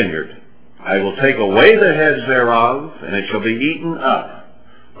to my vineyard. I will take away the heads thereof, and it shall be eaten up,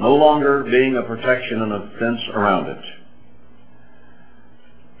 no longer being a protection and a fence around it.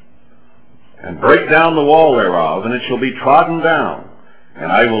 And break down the wall thereof, and it shall be trodden down,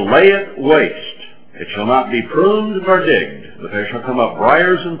 and I will lay it waste. It shall not be pruned nor digged, but there shall come up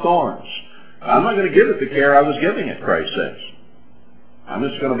briars and thorns. I'm not going to give it the care I was giving it, Christ says. I'm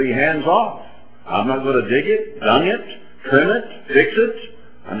just going to be hands off. I'm not going to dig it, dung it, trim it, fix it.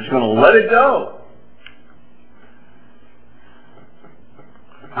 I'm just going to let it go.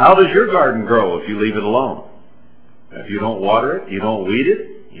 How does your garden grow if you leave it alone? If you don't water it, you don't weed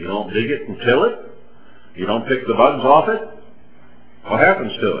it, you don't dig it and till it, you don't pick the bugs off it, what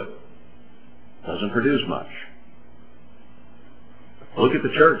happens to it? Doesn't produce much. Look at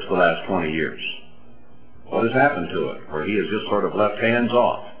the church the last 20 years. What has happened to it? Where he has just sort of left hands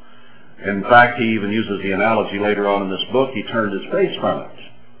off. In fact, he even uses the analogy later on in this book, he turned his face from it.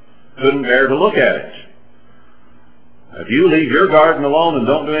 Couldn't bear to look at it. If you leave your garden alone and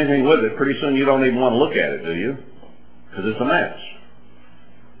don't do anything with it, pretty soon you don't even want to look at it, do you? Because it's a mess.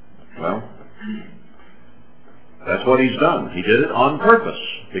 Well, that's what he's done. He did it on purpose,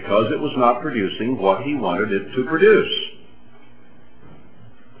 because it was not producing what he wanted it to produce.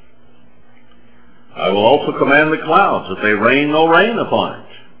 I will also command the clouds that they rain no rain upon it,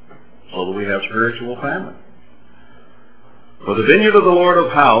 so that we have spiritual famine. For the vineyard of the Lord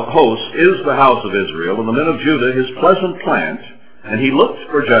of hosts is the house of Israel, and the men of Judah his pleasant plant, and he looked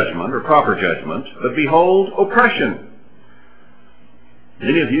for judgment, or proper judgment, but behold, oppression.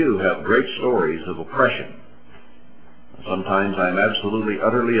 Many of you have great stories of oppression. Sometimes I'm absolutely,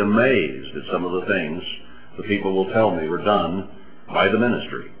 utterly amazed at some of the things the people will tell me were done by the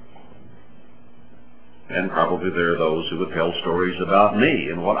ministry. And probably there are those who would tell stories about me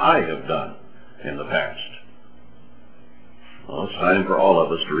and what I have done in the past. Well, it's time for all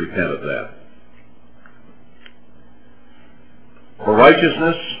of us to repent of that. For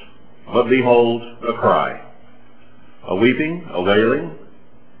righteousness, but behold, a cry, a weeping, a wailing,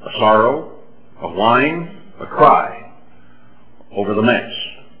 a sorrow, a whine, a cry over the mess.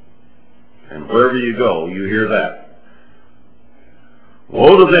 And wherever you go, you hear that.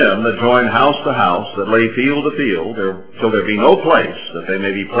 Woe to them that join house to house, that lay field to field, till there be no place, that they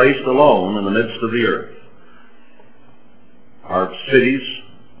may be placed alone in the midst of the earth. Our cities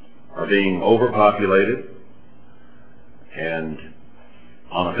are being overpopulated, and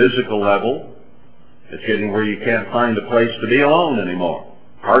on a physical level, it's getting where you can't find a place to be alone anymore.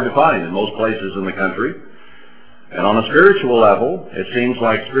 Hard to find in most places in the country. And on a spiritual level, it seems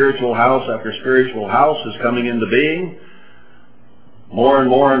like spiritual house after spiritual house is coming into being more and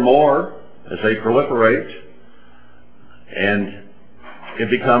more and more as they proliferate, and it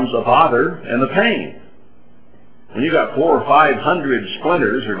becomes a bother and a pain. When you got 400 or 500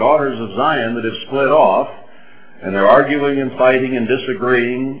 splinters or daughters of Zion that have split off, and they're arguing and fighting and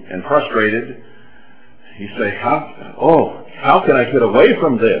disagreeing and frustrated, you say, how can I get away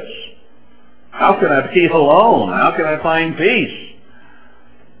from this? How can I be alone? How can I find peace?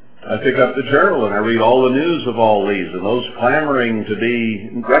 I pick up the journal and I read all the news of all these, and those clamoring to be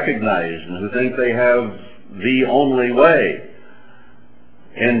recognized and who think they have the only way.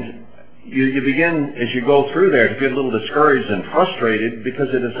 And you begin, as you go through there, to get a little discouraged and frustrated, because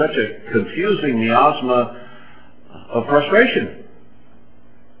it is such a confusing miasma of frustration.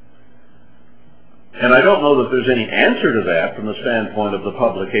 And I don't know that there's any answer to that from the standpoint of the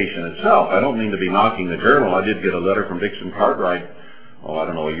publication itself. I don't mean to be knocking the journal. I did get a letter from Dixon Cartwright,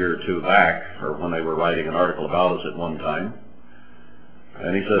 a year or two back, or when they were writing an article about us at one time.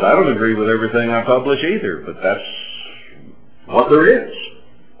 And he said, I don't agree with everything I publish either, but that's what there is.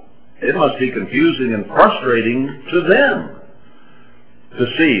 It must be confusing and frustrating to them to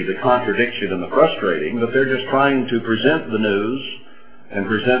see the contradiction and the frustrating, but they're just trying to present the news and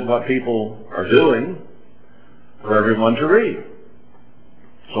present what people are doing for everyone to read.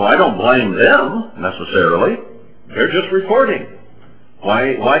 So I don't blame them necessarily. They're just reporting.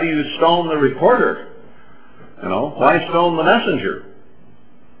 Why do you stone the reporter? Why stone the messenger?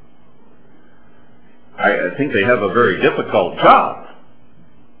 I think they have a very difficult job.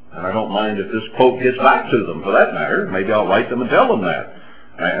 And I don't mind if this quote gets back to them, for that matter. Maybe I'll write them and tell them that.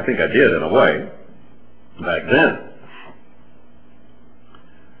 I think I did, in a way, back then.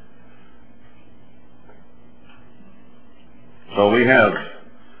 So we have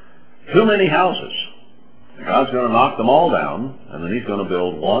too many houses. God's going to knock them all down, and then he's going to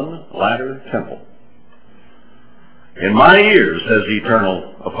build one latter temple. In my ears, says the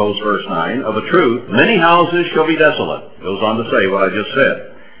eternal, opposed verse 9, of a truth, many houses shall be desolate. Goes on to say what I just said.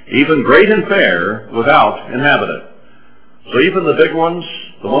 Even great and fair, without inhabitant. So even the big ones,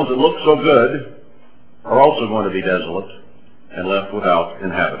 the ones that look so good, are also going to be desolate and left without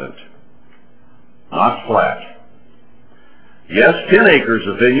inhabitant. Not flat. Yes, 10 acres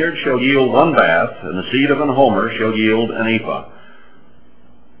of vineyard shall yield 1 bath, and the seed of an homer shall yield an ephah.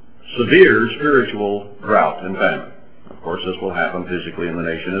 Severe spiritual drought and famine. Of course, this will happen physically in the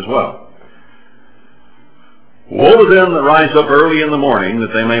nation as well. Woe to them that rise up early in the morning,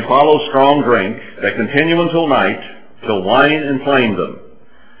 that they may follow strong drink, that continue until night, till wine inflame them,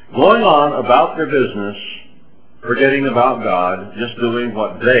 going on about their business, forgetting about God, just doing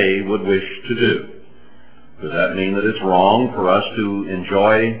what they would wish to do. Does that mean that it's wrong for us to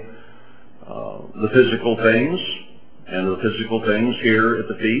enjoy the physical things and the physical things here at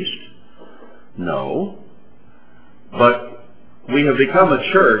the feast? No. But we have become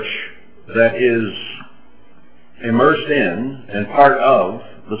a church that is immersed in and part of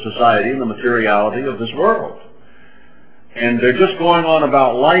the society and the materiality of this world. And they're just going on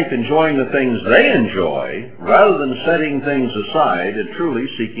about life, enjoying the things they enjoy, rather than setting things aside and truly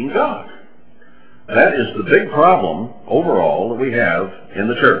seeking God. That is the big problem overall that we have in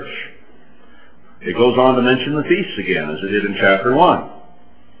the church. It goes on to mention the feasts again, as it did in chapter 1.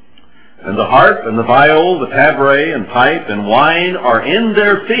 And the harp and the viol, the tabret and pipe and wine are in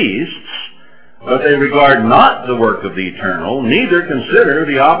their feasts, but they regard not the work of the Eternal, neither consider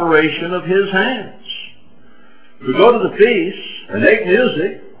the operation of his hands. We go to the feasts and make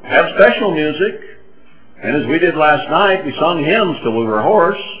music, have special music, and as we did last night, we sung hymns till we were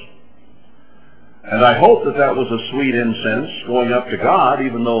hoarse. And I hope that that was a sweet incense going up to God,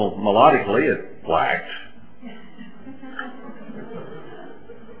 even though melodically it lacked.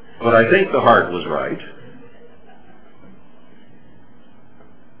 But I think the heart was right.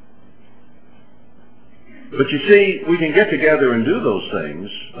 But you see, we can get together and do those things,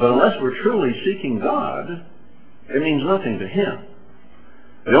 but unless we're truly seeking God, it means nothing to Him.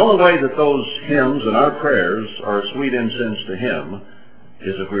 The only way that those hymns and our prayers are a sweet incense to Him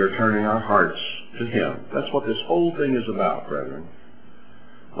is if we are turning our hearts to Him. That's what this whole thing is about, brethren.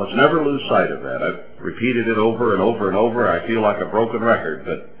 Let's never lose sight of that. I've repeated it over and over and over. I feel like a broken record,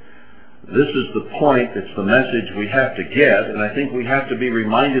 but this is the point. It's the message we have to get, and I think we have to be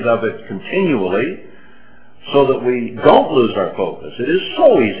reminded of it continually so that we don't lose our focus. It is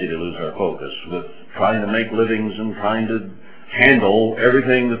so easy to lose our focus with trying to make livings and trying to handle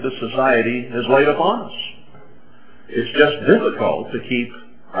everything that this society has laid upon us. It's just difficult to keep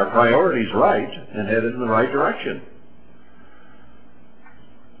our priorities right and headed in the right direction.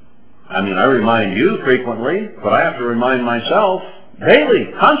 I mean, I remind you frequently, but I have to remind myself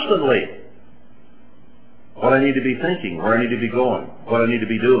daily, constantly, what I need to be thinking, where I need to be going, what I need to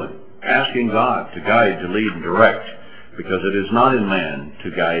be doing. Asking God to guide, to lead, and direct, because it is not in man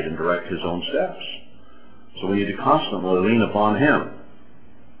to guide and direct his own steps. So we need to constantly lean upon Him.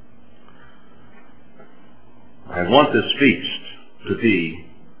 I want this feast to be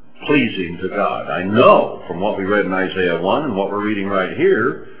pleasing to God. I know from what we read in Isaiah 1 and what we're reading right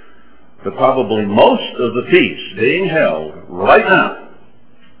here, that probably most of the feasts being held right now,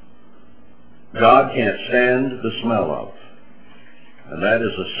 God can't stand the smell of. And that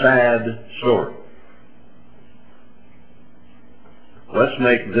is a sad story. Let's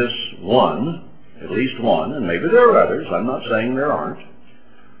make this one, at least one, and maybe there are others, I'm not saying there aren't.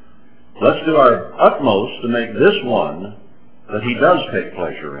 Let's do our utmost to make this one that He does take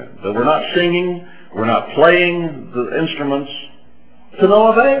pleasure in. That we're not singing, we're not playing the instruments to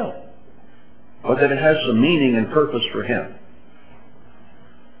no avail, but that it has some meaning and purpose for Him.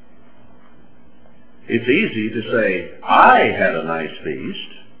 It's easy to say, I had a nice feast.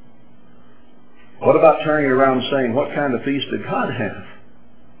 What about turning around and saying, what kind of feast did God have?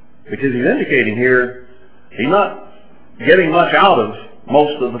 Because He's indicating here, He's not getting much out of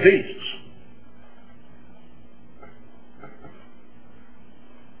most of the feasts.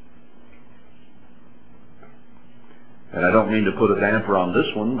 And I don't mean to put a damper on this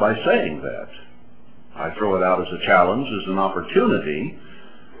one by saying that. I throw it out as a challenge, as an opportunity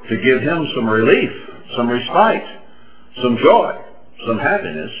to give Him some relief, some respite, some joy, some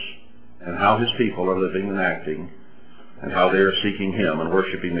happiness, and how His people are living and acting, and how they are seeking Him and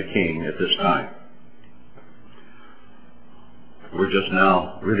worshiping the King at this time. We're just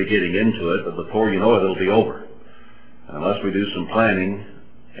now really getting into it, but before you know it, it'll be over. And unless we do some planning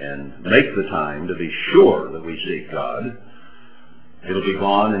and make the time to be sure that we seek God, it'll be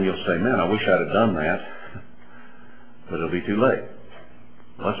gone, and you'll say, man, I wish I'd have done that. But it'll be too late.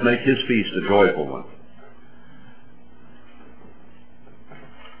 Let's make His feast a joyful one.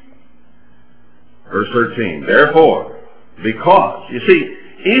 Verse 13, therefore, because, you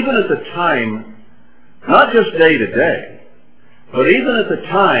see, even at the time, not just day to day, But even at the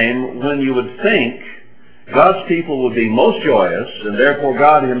time when you would think God's people would be most joyous, and therefore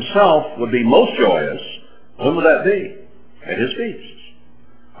God himself would be most joyous, when would that be? At his feasts.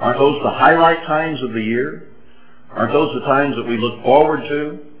 Aren't those the highlight times of the year? Aren't those the times that we look forward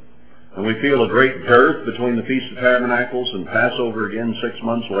to? And we feel a great dearth between the Feast of Tabernacles and Passover again 6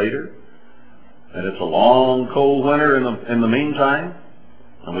 months later. And it's a long, cold winter in the meantime.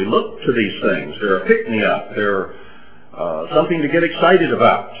 And we look to these things. They're a pick-me-up. They're something to get excited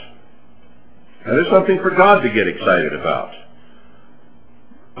about. And there's something for God to get excited about.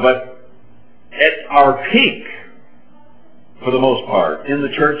 But at our peak, for the most part, in the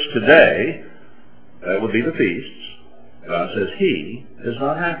church today, that would be the feasts, God says he is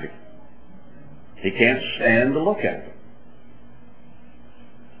not happy. He can't stand to look at them.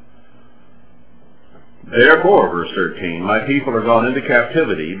 Therefore, verse 13, my people are gone into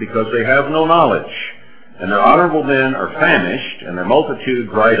captivity because they have no knowledge, and their honorable men are famished, and their multitude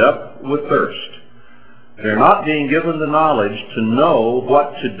dried up with thirst. They're not being given the knowledge to know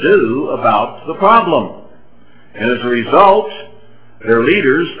what to do about the problem. And as a result, their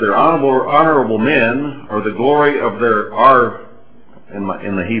leaders, their honorable men, are the glory of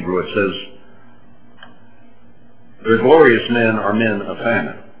in the Hebrew it says, their glorious men are men of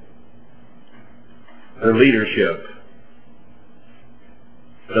famine. Their leadership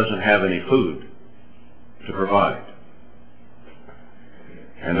doesn't have any food to provide.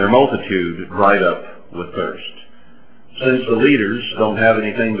 And their multitude dried up with thirst. Since the leaders don't have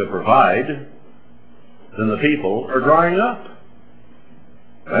anything to provide, then the people are drying up.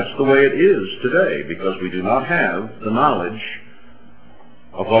 That's the way it is today, because we do not have the knowledge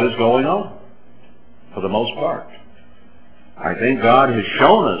of what is going on, for the most part. I think God has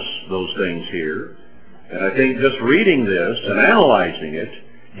shown us those things here, and I think just reading this and analyzing it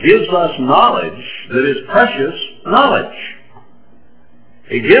gives us knowledge that is precious knowledge.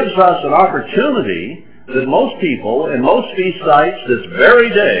 It gives us an opportunity that most people in most feast sites this very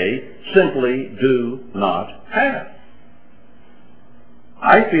day simply do not have.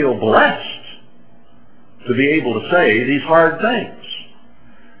 I feel blessed to be able to say these hard things,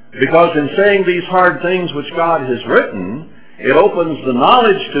 because in saying these hard things which God has written, it opens the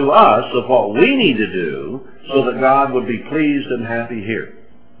knowledge to us of what we need to do so that God would be pleased and happy here.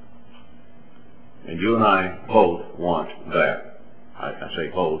 And you and I both want that. I say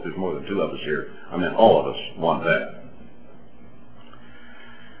both, there's more than two of us here. I mean, all of us want that.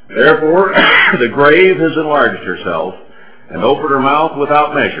 Therefore, the grave has enlarged herself and opened her mouth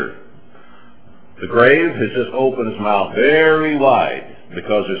without measure. The grave has just opened its mouth very wide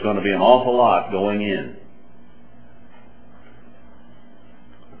because there's going to be an awful lot going in.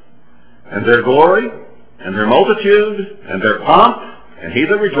 And their glory, and their multitude, and their pomp, and he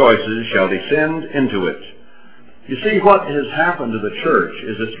that rejoices shall descend into it. You see, what has happened to the church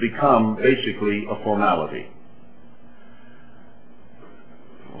is it's become basically a formality.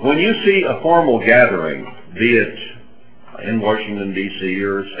 When you see a formal gathering, be it in Washington, D.C.,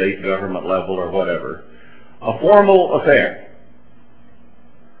 or state government level or whatever, a formal affair,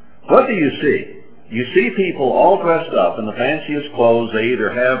 what do you see? You see people all dressed up in the fanciest clothes they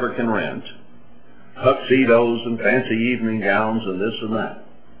either have or can rent, tuxedos and fancy evening gowns and this and that.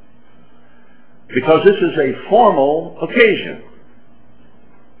 Because this is a formal occasion.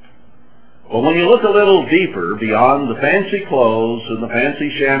 Well, when you look a little deeper beyond the fancy clothes and the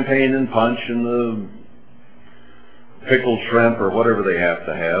fancy champagne and punch and the pickled shrimp or whatever they have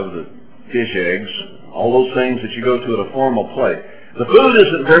to have, the fish eggs, all those things that you go to at a formal place, the food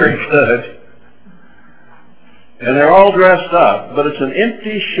isn't very good. And they're all dressed up, but it's an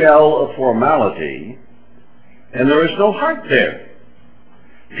empty shell of formality, and there is no heart there.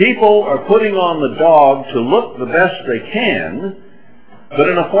 People are putting on the dog to look the best they can, but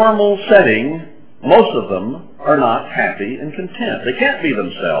in a formal setting, most of them are not happy and content. They can't be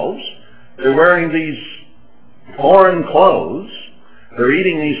themselves. They're wearing these foreign clothes. They're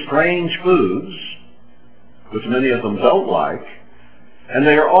eating these strange foods, which many of them don't like, and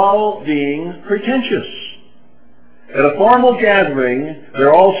they are all being pretentious. At a formal gathering,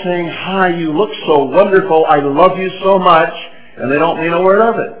 they're all saying, "Hi, you look so wonderful, I love you so much," and they don't mean a word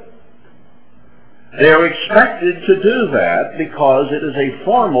of it. They are expected to do that because it is a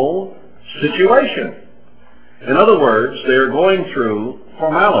formal situation. In other words, they are going through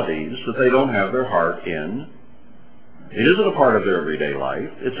formalities that they don't have their heart in. It isn't a part of their everyday life.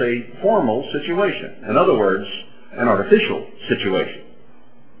 It's a formal situation. In other words, an artificial situation.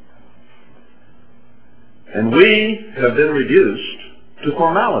 And we have been reduced to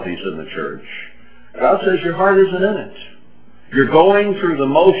formalities in the church. God says your heart isn't in it. You're going through the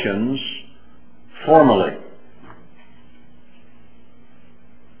motions formally.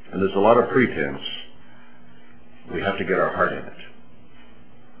 and there's a lot of pretense, we have to get our heart in it.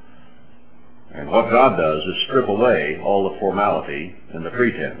 And what God does is strip away all the formality and the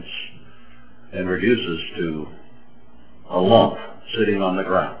pretense and reduces to a lump sitting on the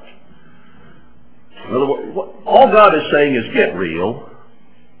ground. In other words, all God is saying is get real.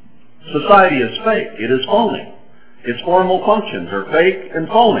 Society is fake. It is phony. Its formal functions are fake and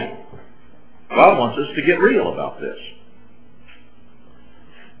phony. God wants us to get real about this.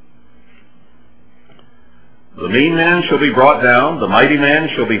 The mean man shall be brought down, the mighty man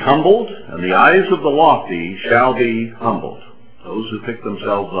shall be humbled, and the eyes of the lofty shall be humbled. Those who pick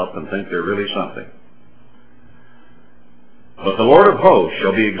themselves up and think they're really something. But the Lord of hosts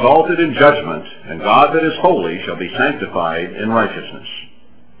shall be exalted in judgment, and God that is holy shall be sanctified in righteousness.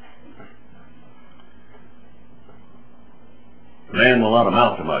 Man will not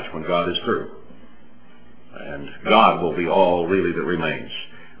amount to much when God is through, and God will be all really that remains.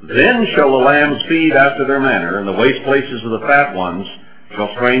 Then shall the lambs feed after their manner, and the waste places of the fat ones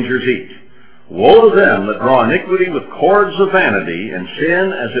shall strangers eat. Woe to them that draw iniquity with cords of vanity, and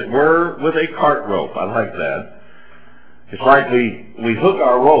sin as it were with a cart rope. I like that. It's like we hook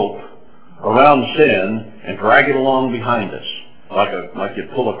our rope around sin and drag it along behind us, like you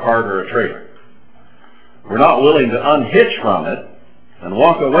pull a cart or a trailer. We're not willing to unhitch from it and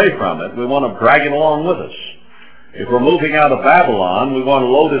walk away from it. We want to drag it along with us. If we're moving out of Babylon, we want to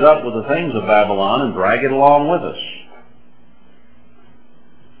load it up with the things of Babylon and drag it along with us.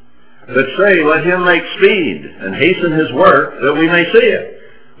 That say, let him make speed and hasten his work that we may see it.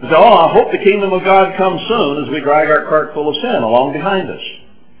 We say, oh, I hope the kingdom of God comes soon, as we drag our cart full of sin along behind us.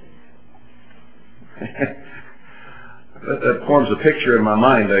 That forms a picture in my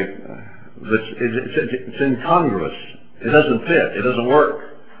mind. It's incongruous. It doesn't fit. It doesn't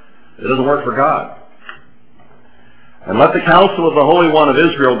work. It doesn't work for God. And let the counsel of the Holy One of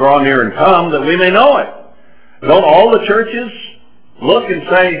Israel draw near and come, that we may know it. Don't all the churches look and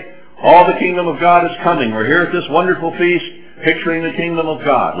say, oh, the kingdom of God is coming. We're here at this wonderful feast, picturing the kingdom of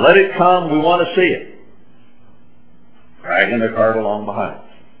God. Let it come. We want to see it. Dragging the cart along behind.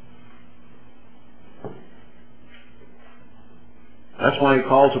 That's why he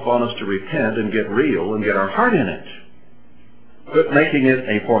calls upon us to repent and get real and get our heart in it. Quit making it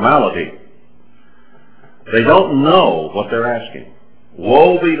a formality. They don't know what they're asking.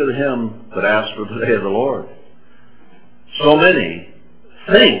 Woe be to him that asks for the day of the Lord. So many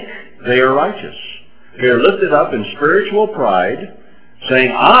think they are righteous. They are lifted up in spiritual pride,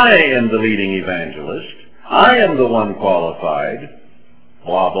 saying, I am the leading evangelist. I am the one qualified.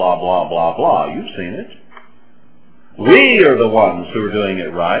 Blah, blah, blah, blah, blah. You've seen it. We are the ones who are doing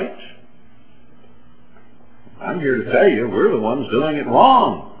it right. I'm here to tell you, we're the ones doing it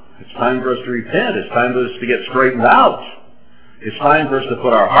wrong. It's time for us to repent. It's time for us to get straightened out. It's time for us to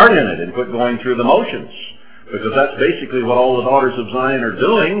put our heart in it and quit going through the motions. Because that's basically what all the daughters of Zion are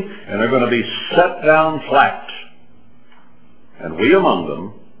doing, and they're going to be set down flat. And we among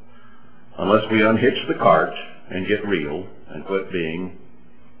them, unless we unhitch the cart and get real and quit being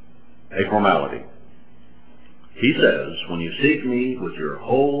a formality. He says, when you seek me with your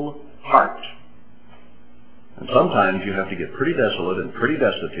whole heart. And sometimes you have to get pretty desolate and pretty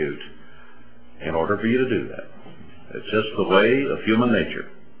destitute in order for you to do that. It's just the way of human nature.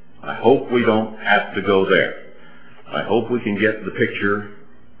 I hope we don't have to go there. I hope we can get the picture,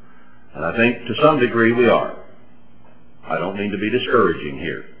 and I think to some degree we are. I don't mean to be discouraging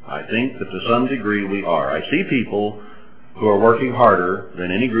here. I think that to some degree we are. I see people who are working harder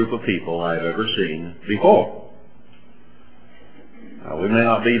than any group of people I have ever seen before. Now, we may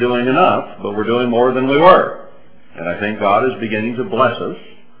not be doing enough, but we're doing more than we were. And I think God is beginning to bless us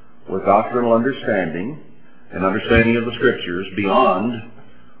with doctrinal understanding and understanding of the Scriptures beyond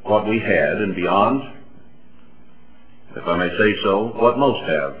what we had and beyond, if I may say so, what most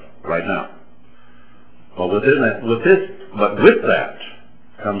have right now. But with that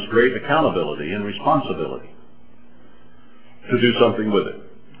comes great accountability and responsibility to do something with it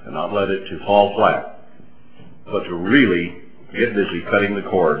and not let it to fall flat, but to really get busy cutting the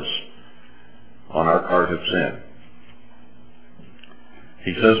cords on our cart of sin.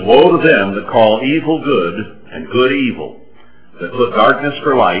 He says, woe to them that call evil good and good evil, that put darkness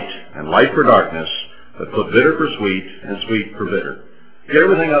for light and light for darkness, that put bitter for sweet and sweet for bitter. Get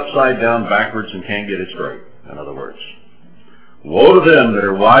everything upside down backwards and can't get it straight, in other words. Woe to them that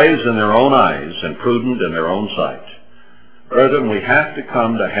are wise in their own eyes and prudent in their own sight. Brethren, we have to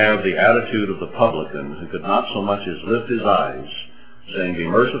come to have the attitude of the publican who could not so much as lift his eyes, saying, be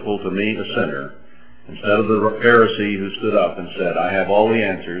merciful to me, a sinner, instead of the Pharisee who stood up and said, I have all the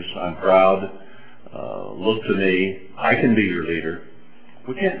answers, I'm proud, look to me, I can be your leader.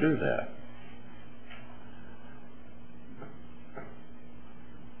 We can't do that.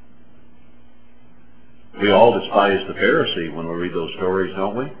 We all despise the Pharisee when we read those stories,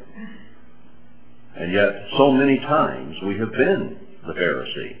 don't we? And yet, so many times we have been the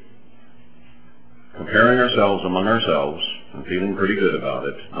Pharisee, comparing ourselves among ourselves and feeling pretty good about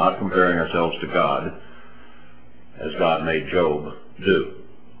it, not comparing ourselves to God, as God made Job do.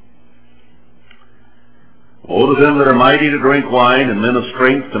 Woe to them that are mighty to drink wine, and men of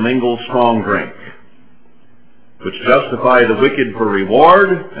strength to mingle strong drink, which justify the wicked for reward,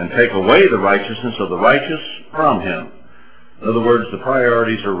 and take away the righteousness of the righteous from him. In other words, the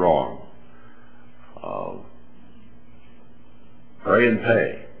priorities are wrong. Pray and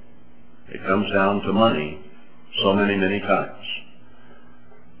pay. It comes down to money so many times.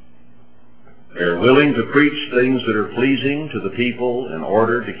 They're willing to preach things that are pleasing to the people in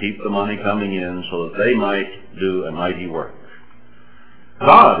order to keep the money coming in so that they might do a mighty work.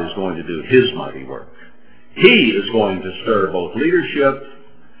 God is going to do his mighty work. He is going to stir both leadership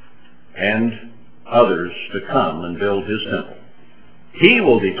and others to come and build his temple. He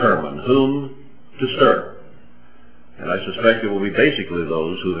will determine whom to stir. And I suspect it will be basically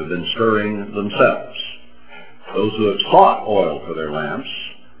those who have been stirring themselves. Those who have sought oil for their lamps,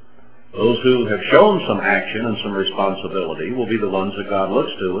 those who have shown some action and some responsibility will be the ones that God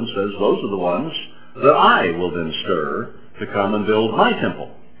looks to and says, those are the ones that I will then stir to come and build my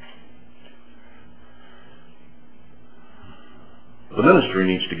temple. The ministry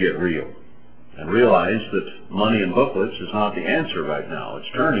needs to get real and realize that money and booklets is not the answer right now.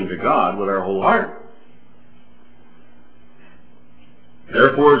 It's turning to God with our whole heart.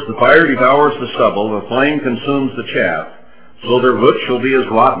 Therefore, as the fire devours the stubble, the flame consumes the chaff, so their roots shall be as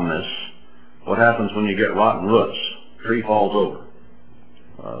rottenness. What happens when you get rotten roots? The tree falls over.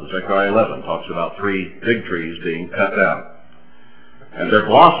 Zechariah 11 talks about 3 big trees being cut down. And their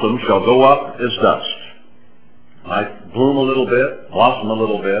blossom shall go up as dust. Might bloom a little bit, blossom a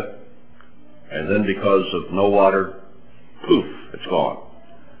little bit, and then because of no water, poof, it's gone.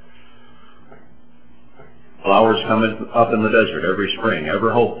 Flowers come up in the desert every spring,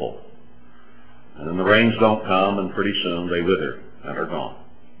 ever hopeful. And then the rains don't come, and pretty soon they wither and are gone.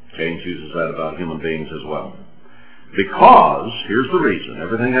 James uses that about human beings as well. Because, here's the reason,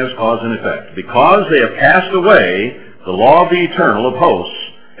 everything has cause and effect. Because they have cast away the law of the eternal of hosts,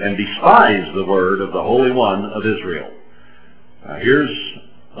 and despised the word of the Holy One of Israel. Now here's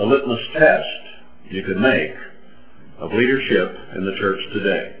a litmus test you could make of leadership in the church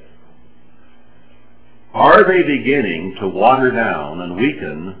today. Are they beginning to water down and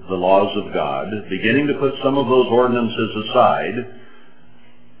weaken the laws of God, beginning to put some of those ordinances aside,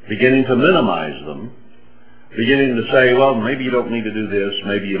 beginning to minimize them, beginning to say, well, maybe you don't need to do this,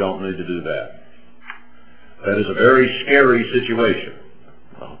 maybe you don't need to do that? That is a very scary situation.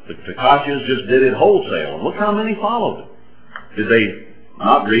 Well, the Tekashas just did it wholesale, and look how many followed it. Did they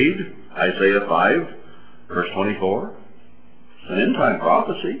not read Isaiah 5, verse 24? It's an end-time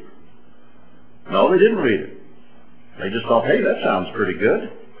prophecy. No, they didn't read it. They just thought, hey, that sounds pretty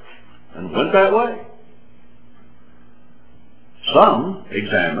good, and went that way. Some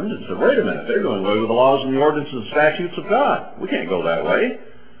examined and said, wait a minute, they're going away with the laws and the ordinances and statutes of God. We can't go that way.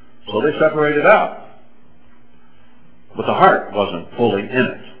 So they separated out. But the heart wasn't fully in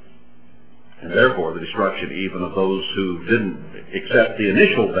it. And therefore, the destruction even of those who didn't accept the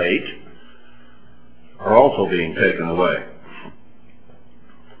initial bait are also being taken away.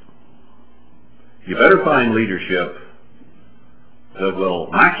 You better find leadership that will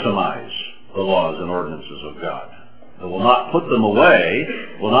maximize the laws and ordinances of God, that will not put them away,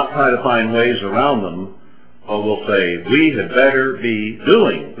 will not try to find ways around them, but will say, we had better be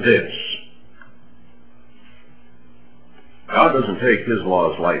doing this. God doesn't take his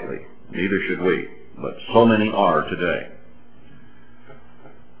laws lightly, neither should we, but so many are today.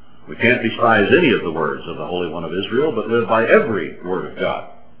 We can't despise any of the words of the Holy One of Israel, but live by every word of God.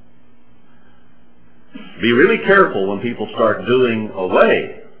 Be really careful when people start doing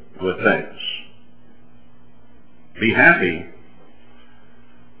away with things. Be happy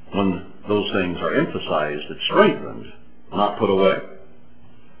when those things are emphasized and strengthened, not put away.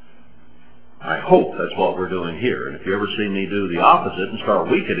 I hope that's what we're doing here. And if you ever see me do the opposite and start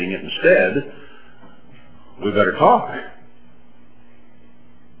weakening it instead, we better talk.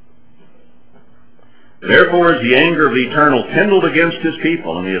 Therefore is the anger of the Eternal kindled against his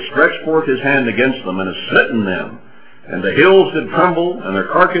people, and he has stretched forth his hand against them, and has smitten them. And the hills did tremble, and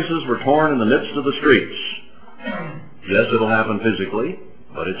their carcasses were torn in the midst of the streets. Yes, it'll happen physically,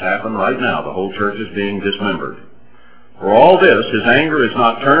 but it's happened right now. The whole church is being dismembered. For all this, his anger is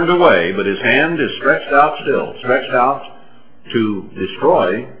not turned away, but his hand is stretched out still, stretched out to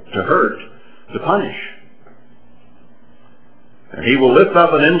destroy, to hurt, to punish. And he will lift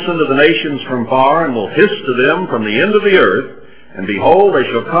up an ensign to the nations from far, and will hiss to them from the end of the earth, and behold, they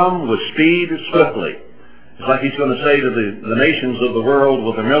shall come with speed swiftly. It's like he's going to say to the nations of the world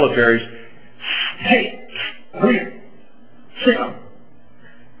with their militaries, hey, come here, sit down.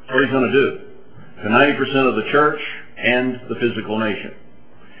 That's what he's going to do to 90% of the church and the physical nation.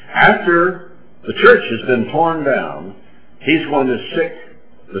 After the church has been torn down, he's going to sick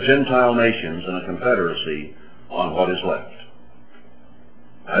the Gentile nations in a confederacy on what is left.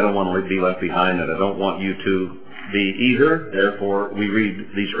 I don't want to be left behind, and I don't want you to be either. Therefore, we read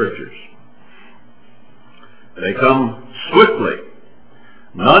these scriptures. They come swiftly.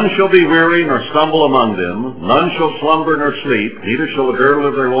 None shall be weary nor stumble among them. None shall slumber nor sleep. Neither shall the girdle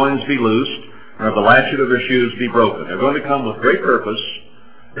of their loins be loosed, nor the latchet of their shoes be broken. They're going to come with great purpose,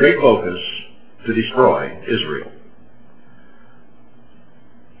 great focus, to destroy Israel,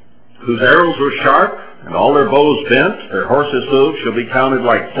 whose arrows were sharp, and all their bows bent. Their horses' hooves shall be counted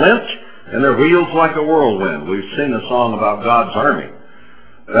like flint, and their wheels like a whirlwind. We've seen a song about God's army.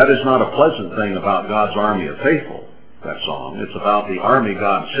 That is not a pleasant thing about God's army of faithful, that song. It's about the army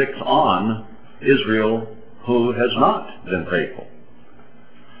God sicks on Israel who has not been faithful.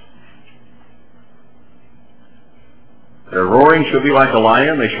 Their roaring shall be like a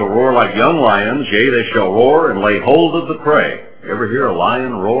lion. They shall roar like young lions. Yea, they shall roar and lay hold of the prey. You ever hear a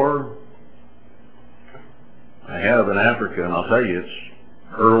lion roar? I have in Africa, and I'll tell you, it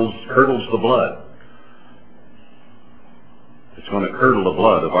curdles the blood. It's going to curdle the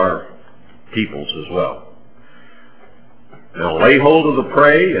blood of our peoples as well. They'll lay hold of the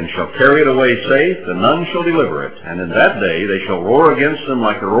prey, and shall carry it away safe, and none shall deliver it. And in that day they shall roar against them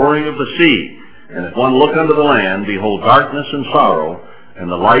like the roaring of the sea. And if one look unto the land, behold darkness and sorrow, and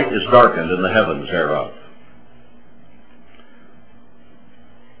the light is darkened in the heavens thereof.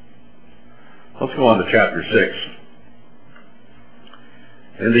 Let's go on to chapter 6.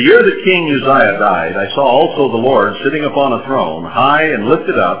 In the year that King Uzziah died, I saw also the Lord sitting upon a throne, high and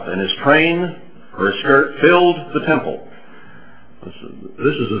lifted up, and his train, or his skirt, filled the temple.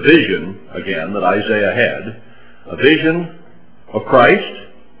 This is a vision, again, that Isaiah had. A vision of Christ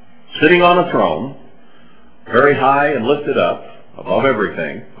sitting on a throne, very high and lifted up, above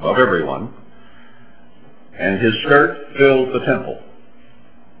everything, above everyone, and his skirt filled the temple.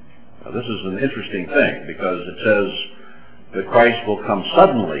 Now, this is an interesting thing, because it says that Christ will come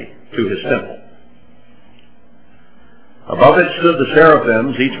suddenly to his temple. Above it stood the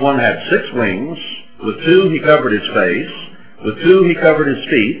seraphims. Each one had 6 wings. With 2 he covered his face. With 2 he covered his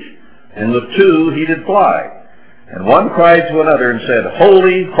feet. And with 2 he did fly. And one cried to another and said,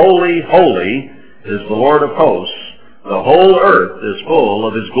 Holy, holy, holy is the Lord of hosts. The whole earth is full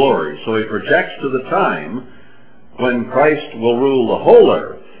of his glory. So he projects to the time when Christ will rule the whole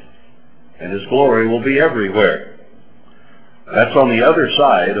earth, and his glory will be everywhere. That's on the other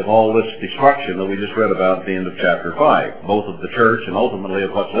side of all this destruction that we just read about at the end of chapter 5, both of the church and ultimately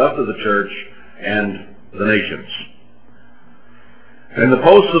of what's left of the church and the nations. And the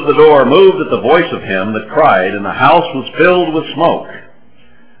posts of the door moved at the voice of him that cried, and the house was filled with smoke.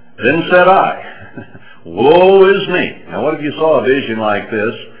 Then said I, Woe is me. Now what if you saw a vision like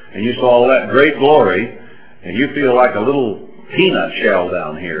this, and you saw all that great glory, and you feel like a little peanut shell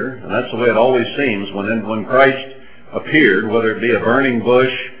down here? And that's the way it always seems when Christ appeared, whether it be a burning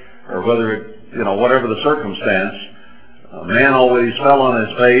bush, or whether it, whatever the circumstance, a man always fell on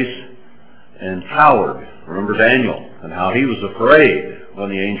his face and cowered. Remember Daniel, and how he was afraid when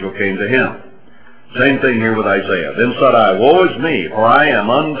the angel came to him. Same thing here with Isaiah. Then said I, Woe is me, for I am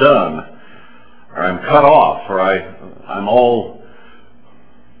undone, or I'm cut off, or I'm all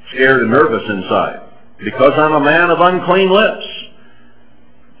scared and nervous inside, because I'm a man of unclean lips.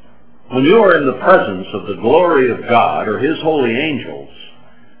 When you are in the presence of the glory of God, or his holy angels,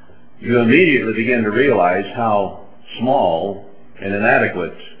 you immediately begin to realize how small and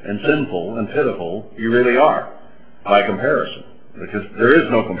inadequate and sinful and pitiful you really are by comparison, because there is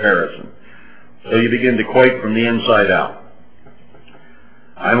no comparison. So you begin to quake from the inside out.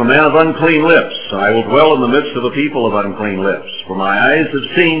 I am a man of unclean lips, and I will dwell in the midst of a people of unclean lips, for my eyes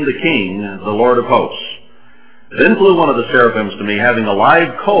have seen the King, the Lord of hosts. Then flew one of the seraphims to me, having a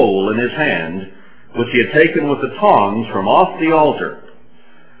live coal in his hand, which he had taken with the tongs from off the altar.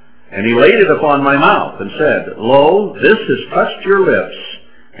 And he laid it upon my mouth, and said, Lo, this has touched your lips,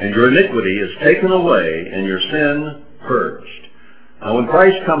 and your iniquity is taken away, and your sin purged. Now when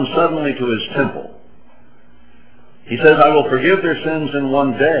Christ comes suddenly to his temple, he says, I will forgive their sins in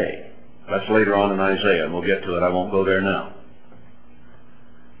one day. That's later on in Isaiah, and we'll get to it. I won't go there now.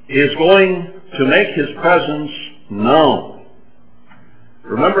 He is going to make his presence known.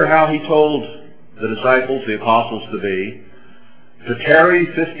 Remember how he told the disciples, the apostles to tarry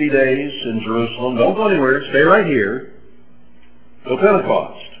 50 days in Jerusalem. Don't go anywhere. Stay right here till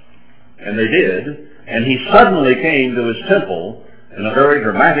Pentecost. And they did. And he suddenly came to his temple in a very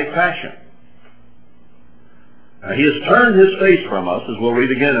dramatic fashion. Now, he has turned his face from us, as we'll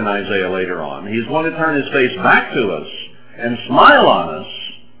read again in Isaiah later on. He's going to turn his face back to us and smile on us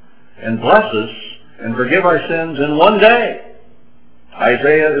and bless us and forgive our sins in one day.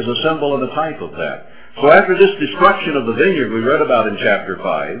 Isaiah is a symbol and a type of that. So after this destruction of the vineyard we read about in chapter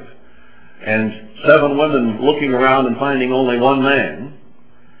 5, and 7 women looking around and finding only one man,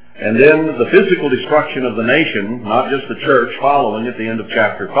 and then the physical destruction of the nation, not just the church, following at the end of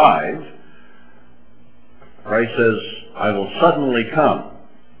chapter 5, Christ says, I will suddenly come.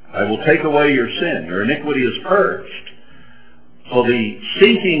 I will take away your sin. Your iniquity is purged. So the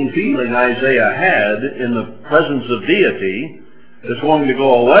sinking feeling Isaiah had in the presence of deity is going to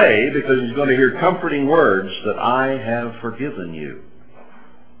go away, because he's going to hear comforting words that I have forgiven you.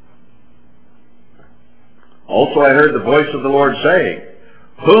 Also I heard the voice of the Lord saying,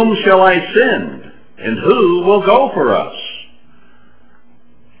 whom shall I send, and who will go for us?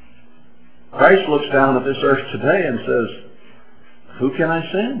 Christ looks down at this earth today and says, who can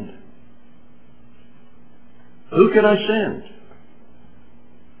I send? Who can I send?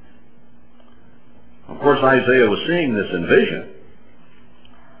 Of course, Isaiah was seeing this in vision.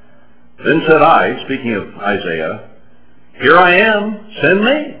 Then said I, speaking of Isaiah, here I am, send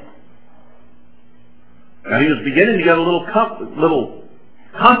me. Now he was beginning to get a little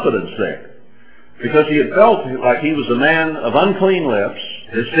confidence there, because he had felt like he was a man of unclean lips.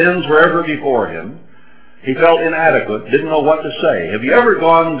 His sins were ever before him. He felt inadequate, didn't know what to say. Have you ever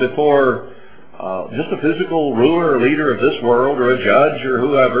gone before just a physical ruler or leader of this world, or a judge or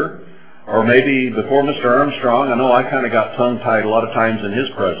whoever, or maybe before Mr. Armstrong? I know I kind of got tongue-tied a lot of times in his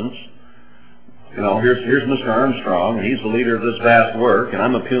presence. You know, here's Mr. Armstrong, and he's the leader of this vast work, and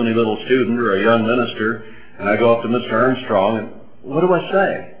I'm a puny little student or a young minister, and I go up to Mr. Armstrong, and what do I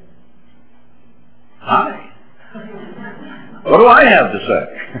say? Hi. What do I have to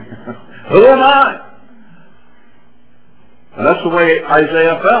say? Who am I? And that's the way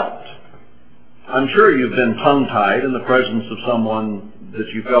Isaiah felt. I'm sure you've been tongue-tied in the presence of someone that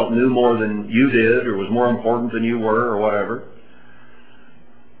you felt knew more than you did, or was more important than you were, or whatever.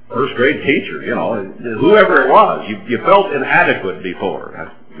 First grade teacher, you know, whoever it was, you felt inadequate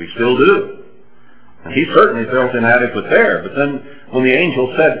before. We still do. And he certainly felt inadequate there. But then when the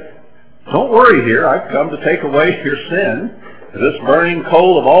angel said, don't worry here, I've come to take away your sin. This burning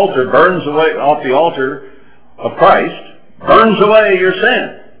coal of altar burns away off the altar of Christ, burns away your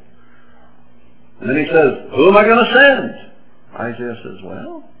sin. And then he says, who am I going to send? Isaiah says,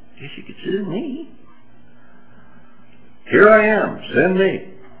 well, I guess you could send me. Here I am, send me.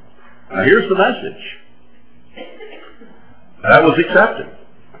 Now here's the message. That was accepted.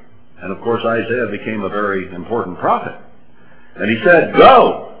 And of course Isaiah became a very important prophet. And he said,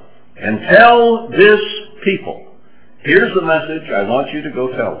 go and tell this people. Here's the message I want you to go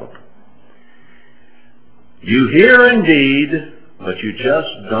tell them. You hear indeed, but you just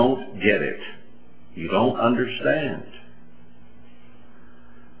don't get it. You don't understand.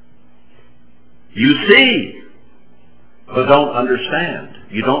 You see, but don't understand.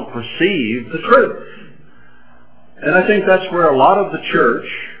 You don't perceive the truth. And I think that's where a lot of the church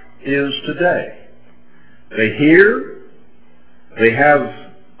is today. They hear, they have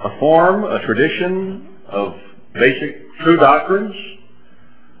a form, a tradition of basic true doctrines,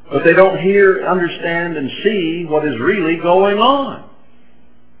 but they don't hear, understand, and see what is really going on.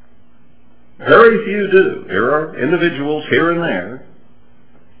 Very few do. There are individuals here and there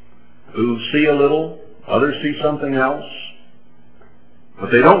who see a little, others see something else, but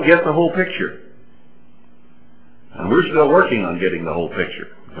they don't get the whole picture. And we're still working on getting the whole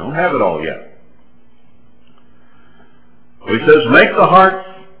picture. We don't have it all yet. So he says, make the heart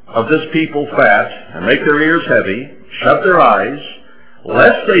of this people fat, and make their ears heavy, shut their eyes,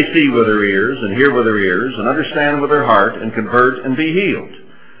 lest they see with their ears, and hear with their ears, and understand with their heart, and convert and be healed.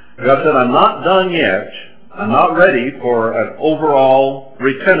 God said, I'm not done yet. I'm not ready for an overall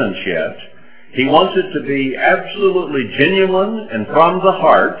repentance yet. He wants it to be absolutely genuine and from the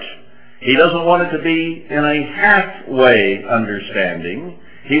heart. He doesn't want it to be in a halfway understanding.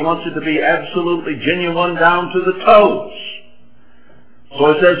 He wants it to be absolutely genuine down to the toes.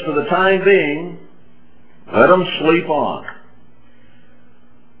 So it says, for the time being, let them sleep on.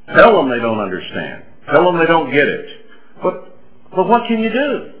 Tell them they don't understand. Tell them they don't get it. But what can you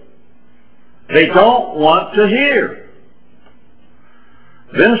do? They don't want to hear.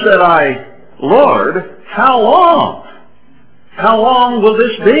 Then said I, Lord, how long? How long will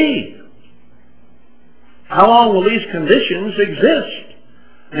this be? How long will these conditions exist?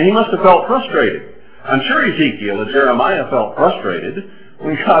 And he must have felt frustrated. I'm sure Ezekiel and Jeremiah felt frustrated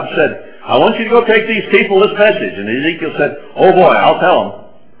when God said, I want you to go take these people this message. And Ezekiel said, oh boy, I'll tell them.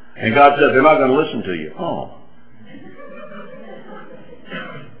 And God said, they're not going to listen to you. Oh.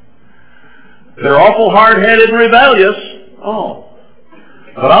 They're awful hard-headed and rebellious. Oh.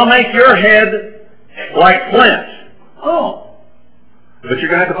 But I'll make your head like flint. Oh. But you're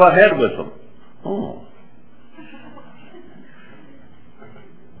going to have to butt head with them. Oh.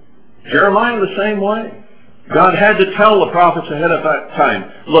 Jeremiah the same way. God had to tell the prophets ahead of that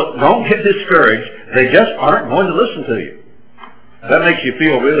time, look, don't get discouraged. They just aren't going to listen to you. That makes you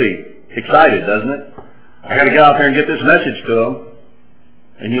feel really excited, doesn't it? I got to get out there and get this message to them.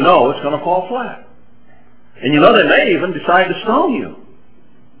 And you know it's going to fall flat. And you know they may even decide to stone you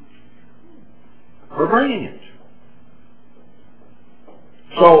for bringing it.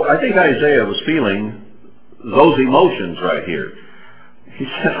 So I think Isaiah was feeling those emotions right here. He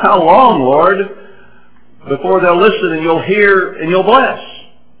said, how long, Lord, before they'll listen and you'll hear and you'll bless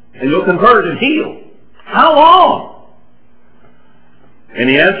and you'll convert and heal? How long? And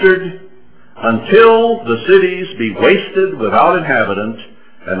he answered, until the cities be wasted without inhabitant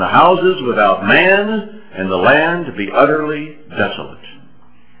and the houses without man and the land be utterly desolate.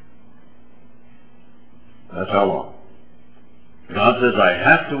 That's how long. God says, I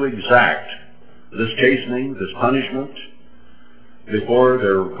have to exact this chastening, this punishment, before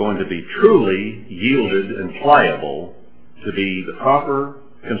they're going to be truly yielded and pliable to be the proper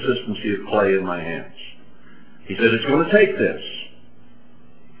consistency of clay in my hands. He said, it's going to take this.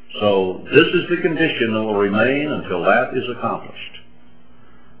 So this is the condition that will remain until that is accomplished.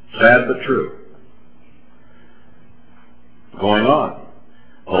 Sad but true. Going on.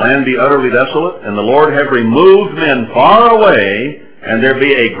 The land be utterly desolate, and the Lord have removed men far away, and there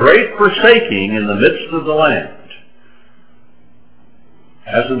be a great forsaking in the midst of the land.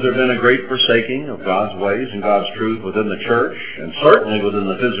 Hasn't there been a great forsaking of God's ways and God's truth within the church, and certainly within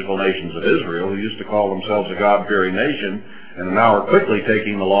the physical nations of Israel, who used to call themselves a God-fearing nation, and now are quickly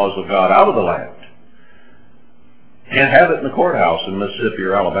taking the laws of God out of the land? Can't have it in the courthouse in Mississippi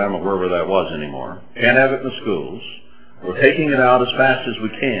or Alabama, wherever that was anymore. Can't have it in the schools. We're taking it out as fast as we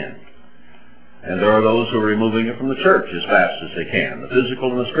can. And there are those who are removing it from the church as fast as they can. The physical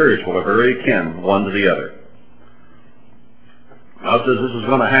and the spiritual are very akin, one to the other. God says this is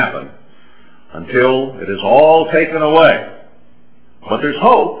going to happen until it is all taken away. But there's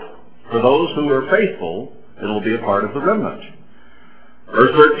hope for those who are faithful and will be a part of the remnant.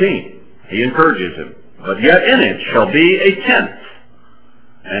 Verse 13, he encourages him. But yet in it shall be a tenth,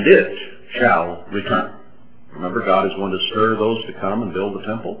 and it shall return. Remember, God is going to stir those to come and build the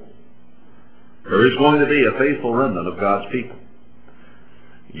temple. There is going to be a faithful remnant of God's people.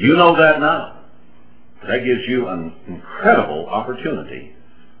 You know that now. That gives you an incredible opportunity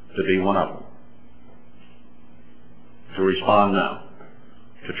to be one of them. To respond now.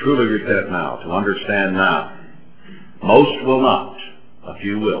 To truly repent now. To understand now. Most will not. A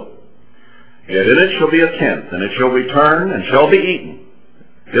few will. Yet in it shall be a tenth, and it shall return and shall be eaten.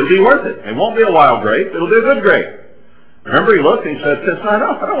 It'll be worth it. It won't be a wild grape. It'll be a good grape. Remember, he looked and he said, I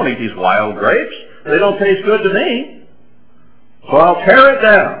don't want to eat these wild grapes. They don't taste good to me. So I'll tear it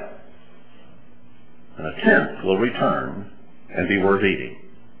down. And a tenth will return and be worth eating.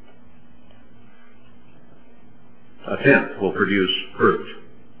 A tenth will produce fruit.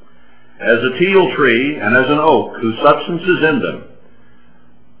 As a teal tree and as an oak whose substance is in them.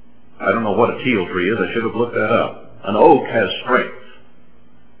 I don't know what a teal tree is. I should have looked that up. An oak has strength.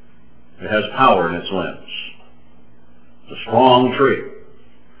 It has power in its limbs. It's a strong tree.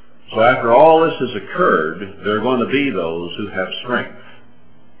 So after all this has occurred, there are going to be those who have strength.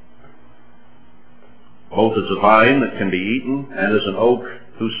 Both as a vine that can be eaten and as an oak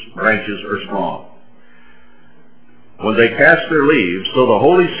whose branches are strong. When they cast their leaves, so the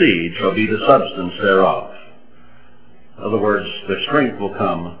holy seed shall be the substance thereof. In other words, their strength will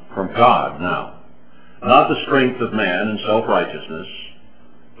come from God now. Not the strength of man and self-righteousness,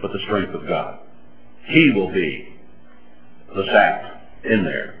 but the strength of God. He will be the sap in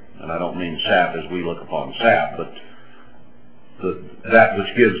there. And I don't mean sap as we look upon sap, but that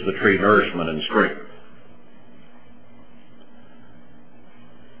which gives the tree nourishment and strength.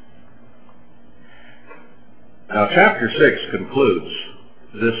 Now, chapter 6 concludes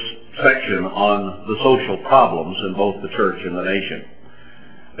this section on the social problems in both the church and the nation.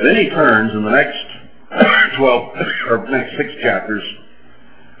 And then he turns in the next 6 chapters,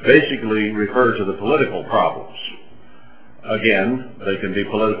 basically refer to the political problems. Again, they can be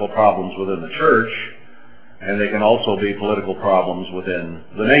political problems within the church, and they can also be political problems within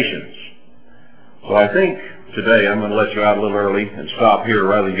the nations. So I think today I'm going to let you out a little early and stop here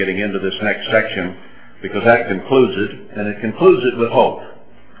rather than getting into this next section, because that concludes it, and it concludes it with hope.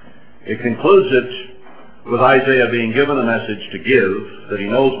 It concludes it with Isaiah being given a message to give that he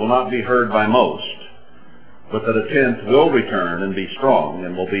knows will not be heard by most, but that a tenth will return and be strong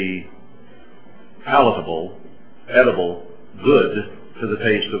and will be palatable, edible, good to the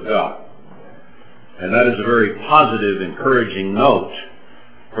taste of God. And that is a very positive, encouraging note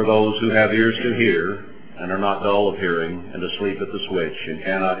for those who have ears to hear and are not dull of hearing and asleep at the switch and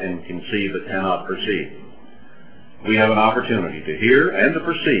can see but cannot perceive. We have an opportunity to hear and to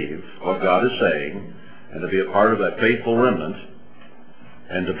perceive what God is saying and to be a part of that faithful remnant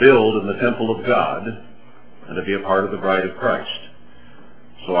and to build in the temple of God and to be a part of the bride of Christ.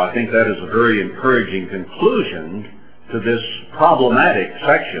 So I think that is a very encouraging conclusion to this problematic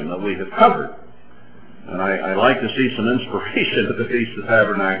section that we have covered. And I like to see some inspiration at the Feast of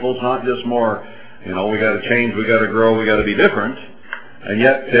Tabernacles, not just more, we got to change, we got to grow, we got to be different. And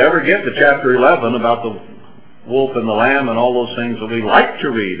yet to ever get to chapter 11 about the wolf and the lamb and all those things that we like to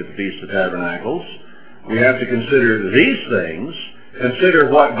read at the Feast of Tabernacles, we have to consider these things, consider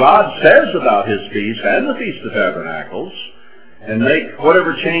what God says about his feast and the Feast of Tabernacles, and make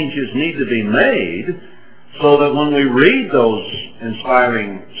whatever changes need to be made so that when we read those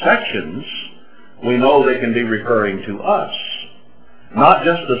inspiring sections, we know they can be referring to us, not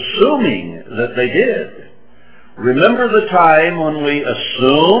just assuming that they did. Remember the time when we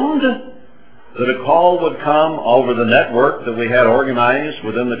assumed that a call would come over the network that we had organized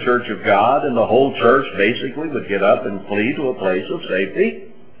within the Church of God, and the whole church basically would get up and flee to a place of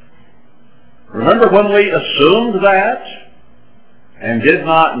safety? Remember when we assumed that and did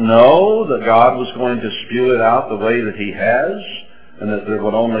not know that God was going to spew it out the way that he has, and that there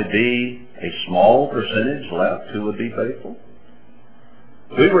would only be a small percentage left who would be faithful?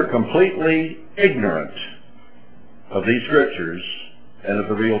 We were completely ignorant of these scriptures and of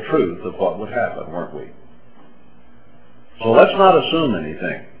the real truth of what would happen, weren't we? So let's not assume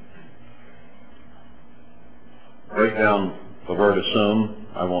anything. Break down the word assume.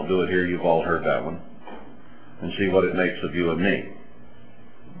 I won't do it here. You've all heard that one. And see what it makes of you and me.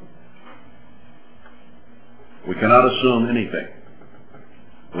 We cannot assume anything.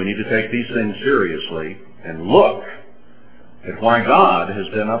 We need to take these things seriously and look at why God has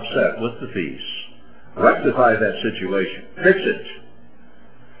been upset with the feast. Rectify that situation. Fix it.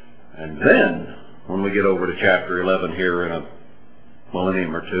 And then, when we get over to chapter 11 here in a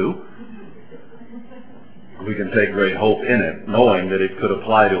millennium or two, we can take great hope in it, knowing that it could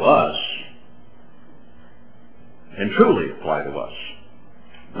apply to us, and truly apply to us,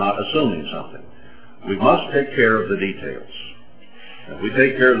 not assuming something. We must take care of the details. If we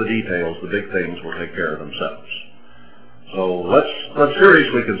take care of the details, the big things will take care of themselves. So let's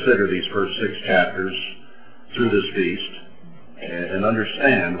seriously consider these first 6 chapters through this feast and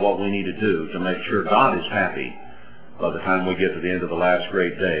understand what we need to do to make sure God is happy by the time we get to the end of the last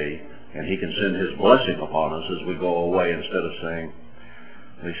great day, and he can send his blessing upon us as we go away, instead of saying,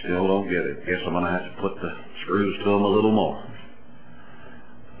 they still don't get it. Guess I'm going to have to put the screws to them a little more.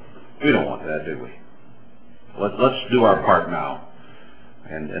 We don't want that, do we? Let's do our part now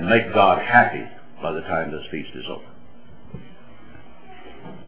and make God happy by the time this feast is over.